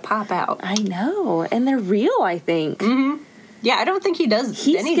just going to pop out? I know, and they're real, I think. Mm-hmm. Yeah, I don't think he does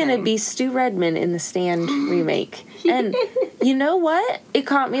He's anything. going to be Stu Redman in the Stand remake. And you know what? It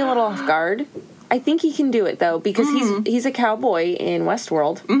caught me a little off guard. I think he can do it, though, because he's a cowboy in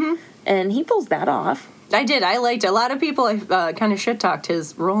Westworld, and he pulls that off. I did. I liked a lot of people kind of shit-talked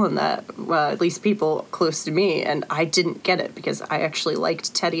his role in that, at least people close to me, and I didn't get it because I actually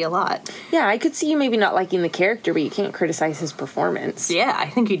liked Teddy a lot. Yeah, I could see you maybe not liking the character, but you can't criticize his performance. Yeah, I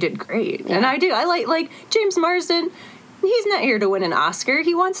think he did great. Yeah. And I do. I like James Marsden. He's not here to win an Oscar.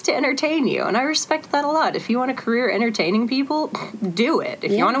 He wants to entertain you, and I respect that a lot. If you want a career entertaining people, do it.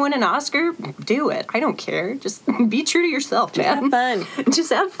 If you want to win an Oscar, do it. I don't care. Just be true to yourself, man. Just have fun. Just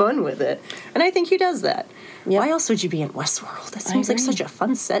have fun with it. And I think he does that. Yep. Why else would you be in Westworld? That seems like such a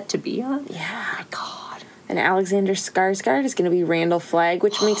fun set to be on. Yeah. Oh my God. And Alexander Skarsgård is going to be Randall Flagg,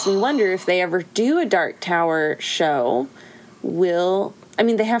 which makes me wonder if they ever do a Dark Tower show,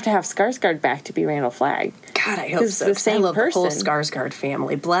 they have to have Skarsgård back to be Randall Flagg. God, I hope so. The same I love person. the whole Skarsgård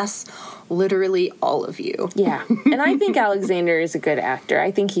family. Bless literally all of you. Yeah. And I think Alexander is a good actor.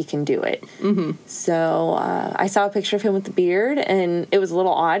 I think he can do it. Mm-hmm. So I saw a picture of him with the beard, and it was a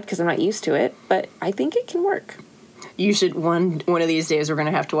little odd because I'm not used to it, but I think it can work. You should, one of these days, we're going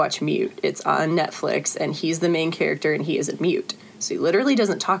to have to watch Mute. It's on Netflix, and he's the main character, and he is a mute. So he literally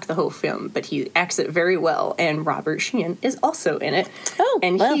doesn't talk the whole film, but he acts it very well, and Robert Sheehan is also in it. Oh,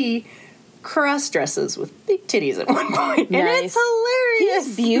 and he cross-dresses with big titties at one point, and it's hilarious.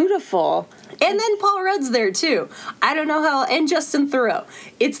 He's beautiful. And then Paul Rudd's there, too. I don't know how... And Justin Theroux.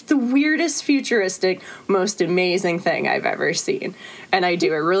 It's the weirdest, futuristic, most amazing thing I've ever seen. And I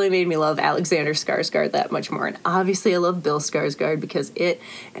do. It really made me love Alexander Skarsgård that much more. And obviously I love Bill Skarsgård because it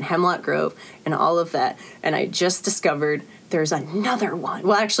and Hemlock Grove and all of that. And I just discovered there's another one.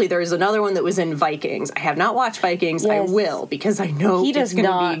 Well, actually, there's another one that was in Vikings. I have not watched Vikings. Yes. I will because I know He it's does going to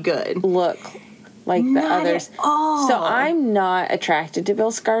not be good. look like the others. all. So I'm not attracted to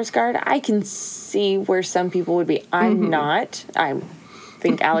Bill Skarsgård. I can see where some people would be. I'm not. I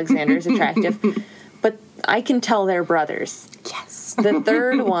think Alexander is attractive. But I can tell they're brothers. Yes. The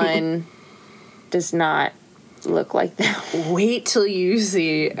third one does not look like that. Wait till you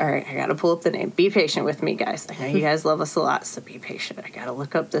see. All right, I gotta pull up the name. Be patient with me, guys. I know you guys love us a lot, so be patient. I gotta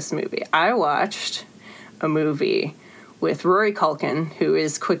look up this movie. I watched a movie with Rory Culkin, who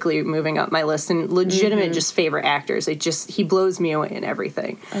is quickly moving up my list, and legitimate just favorite actors. He blows me away in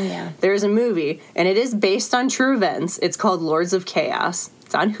everything. Oh, yeah. There's a movie, and it is based on true events. It's called Lords of Chaos.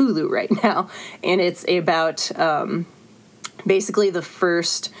 It's on Hulu right now, and it's about basically the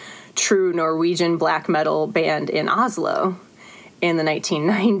first true Norwegian black metal band in Oslo in the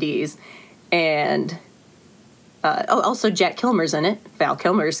 1990s. And also Jack Kilmer's in it, Val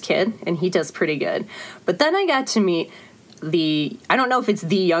Kilmer's kid, and he does pretty good. But then I got to meet I don't know if it's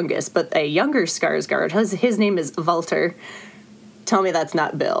the youngest, but a younger Skarsgård. His name is Walter. Tell me that's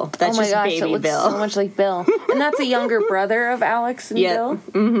not Bill. That's just baby it looks Bill. so much like Bill. And that's a younger brother of Alex and Bill?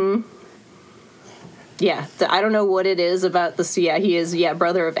 Mm-hmm. Yeah, I don't know what it is about this. Yeah, he is,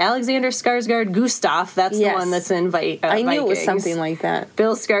 brother of Alexander Skarsgård. Gustav, that's the one that's in I knew it was something like that.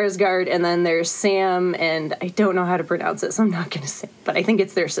 Bill Skarsgård, and then there's Sam, and I don't know how to pronounce it, so I'm not going to say it, but I think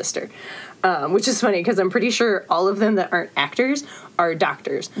it's their sister. Which is funny, because I'm pretty sure all of them that aren't actors are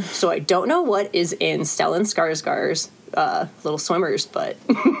doctors. So I don't know what is in Stellan Skarsgård's Little Swimmers, but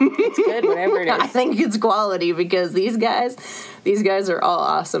it's good, whatever it is. I think it's quality, because these guys are all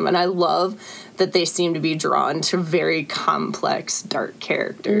awesome, and I love that they seem to be drawn to very complex, dark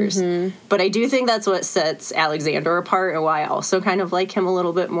characters. Mm-hmm. But I do think that's what sets Alexander apart, and why I also kind of like him a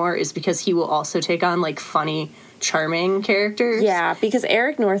little bit more, is because he will also take on, like, funny, charming characters. Yeah, because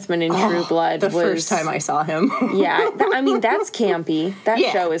Eric Northman in True Blood the first time I saw him. Yeah, I mean, that's campy. That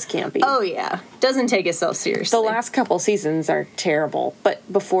show is campy. Oh, yeah. Doesn't take itself seriously. The last couple seasons are terrible, but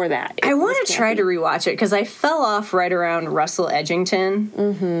before that, I want to try to rewatch it, because I fell off right around Russell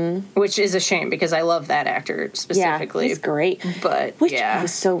Edgington, which is a shame, because I love that actor specifically. Yeah, he's great. But, which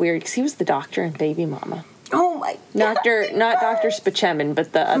was so weird, because he was the doctor in Baby Mama. Oh my God. Not Dr. Spachemin,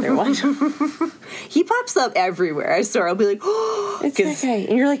 but the other one. He pops up everywhere. I swear. I'll be like, oh. It's okay.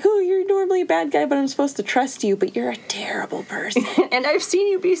 And you're like, oh, you're normally a bad guy, but I'm supposed to trust you, but you're a terrible person. And I've seen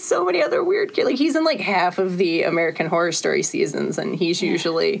you be so many other weird kids. Like, he's in like half of the American Horror Story seasons, and he's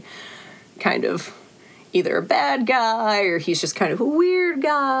usually kind of either a bad guy, or he's just kind of a weird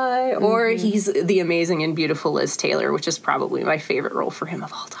guy, or he's the amazing and beautiful Liz Taylor, which is probably my favorite role for him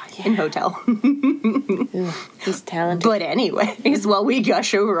of all time in Hotel. Ooh, he's talented. But anyways, while we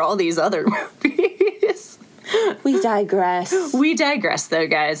gush over all these other movies, we digress. We digress, though,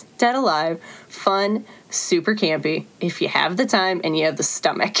 guys. Dead Alive, fun, super campy. If you have the time and you have the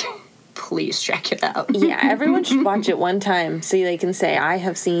stomach, please check it out. Yeah, everyone should watch it one time so they can say, I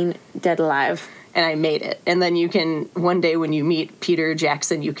have seen Dead Alive. And I made it. And then you can, one day when you meet Peter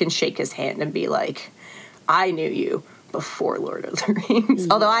Jackson, you can shake his hand and be like, I knew you before Lord of the Rings.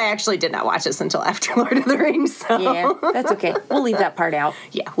 Yeah. Although I actually did not watch this until after Lord of the Rings. So. Yeah, that's okay. We'll leave that part out.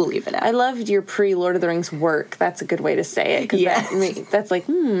 Yeah, we'll leave it out. I loved your pre-Lord of the Rings work. That's a good way to say it. Yes. That's like,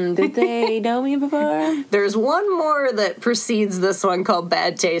 did they know me before? There's one more that precedes this one called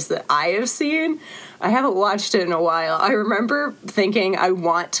Bad Taste that I have seen. I haven't watched it in a while. I remember thinking I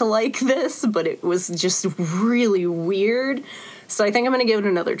want to like this, but it was just really weird. So I think I'm going to give it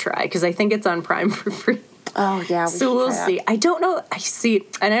another try, because I think it's on Prime for free. Oh, yeah. So we'll see. I don't know. And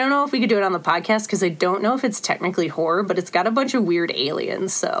I don't know if we could do it on the podcast, because I don't know if it's technically horror, but it's got a bunch of weird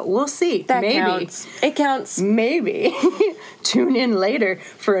aliens. So we'll see. That Maybe. Counts. It counts. Maybe. Tune in later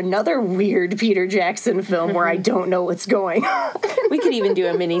for another weird Peter Jackson film where I don't know what's going on. We could even do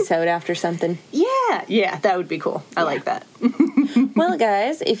a mini-sode after something. Yeah, that would be cool. I like that. Well,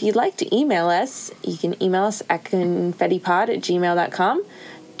 guys, if you'd like to email us, you can email us at confettipod@gmail.com.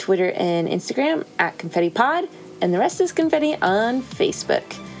 Twitter and Instagram at ConfettiPod, and the rest is confetti on Facebook.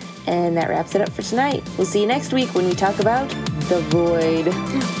 And that wraps it up for tonight. We'll see you next week when we talk about The Void.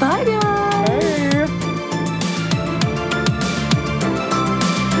 Bye, guys!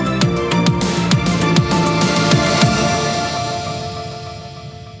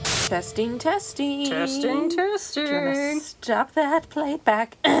 Testing. Testing. Do you want to stop that, play it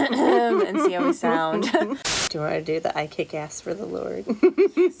back, and see how we sound? Do you want to do the I kick ass for the Lord?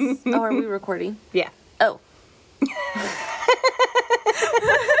 Yes. Oh, are we recording? Yeah. Oh.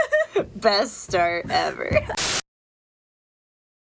 Best start ever.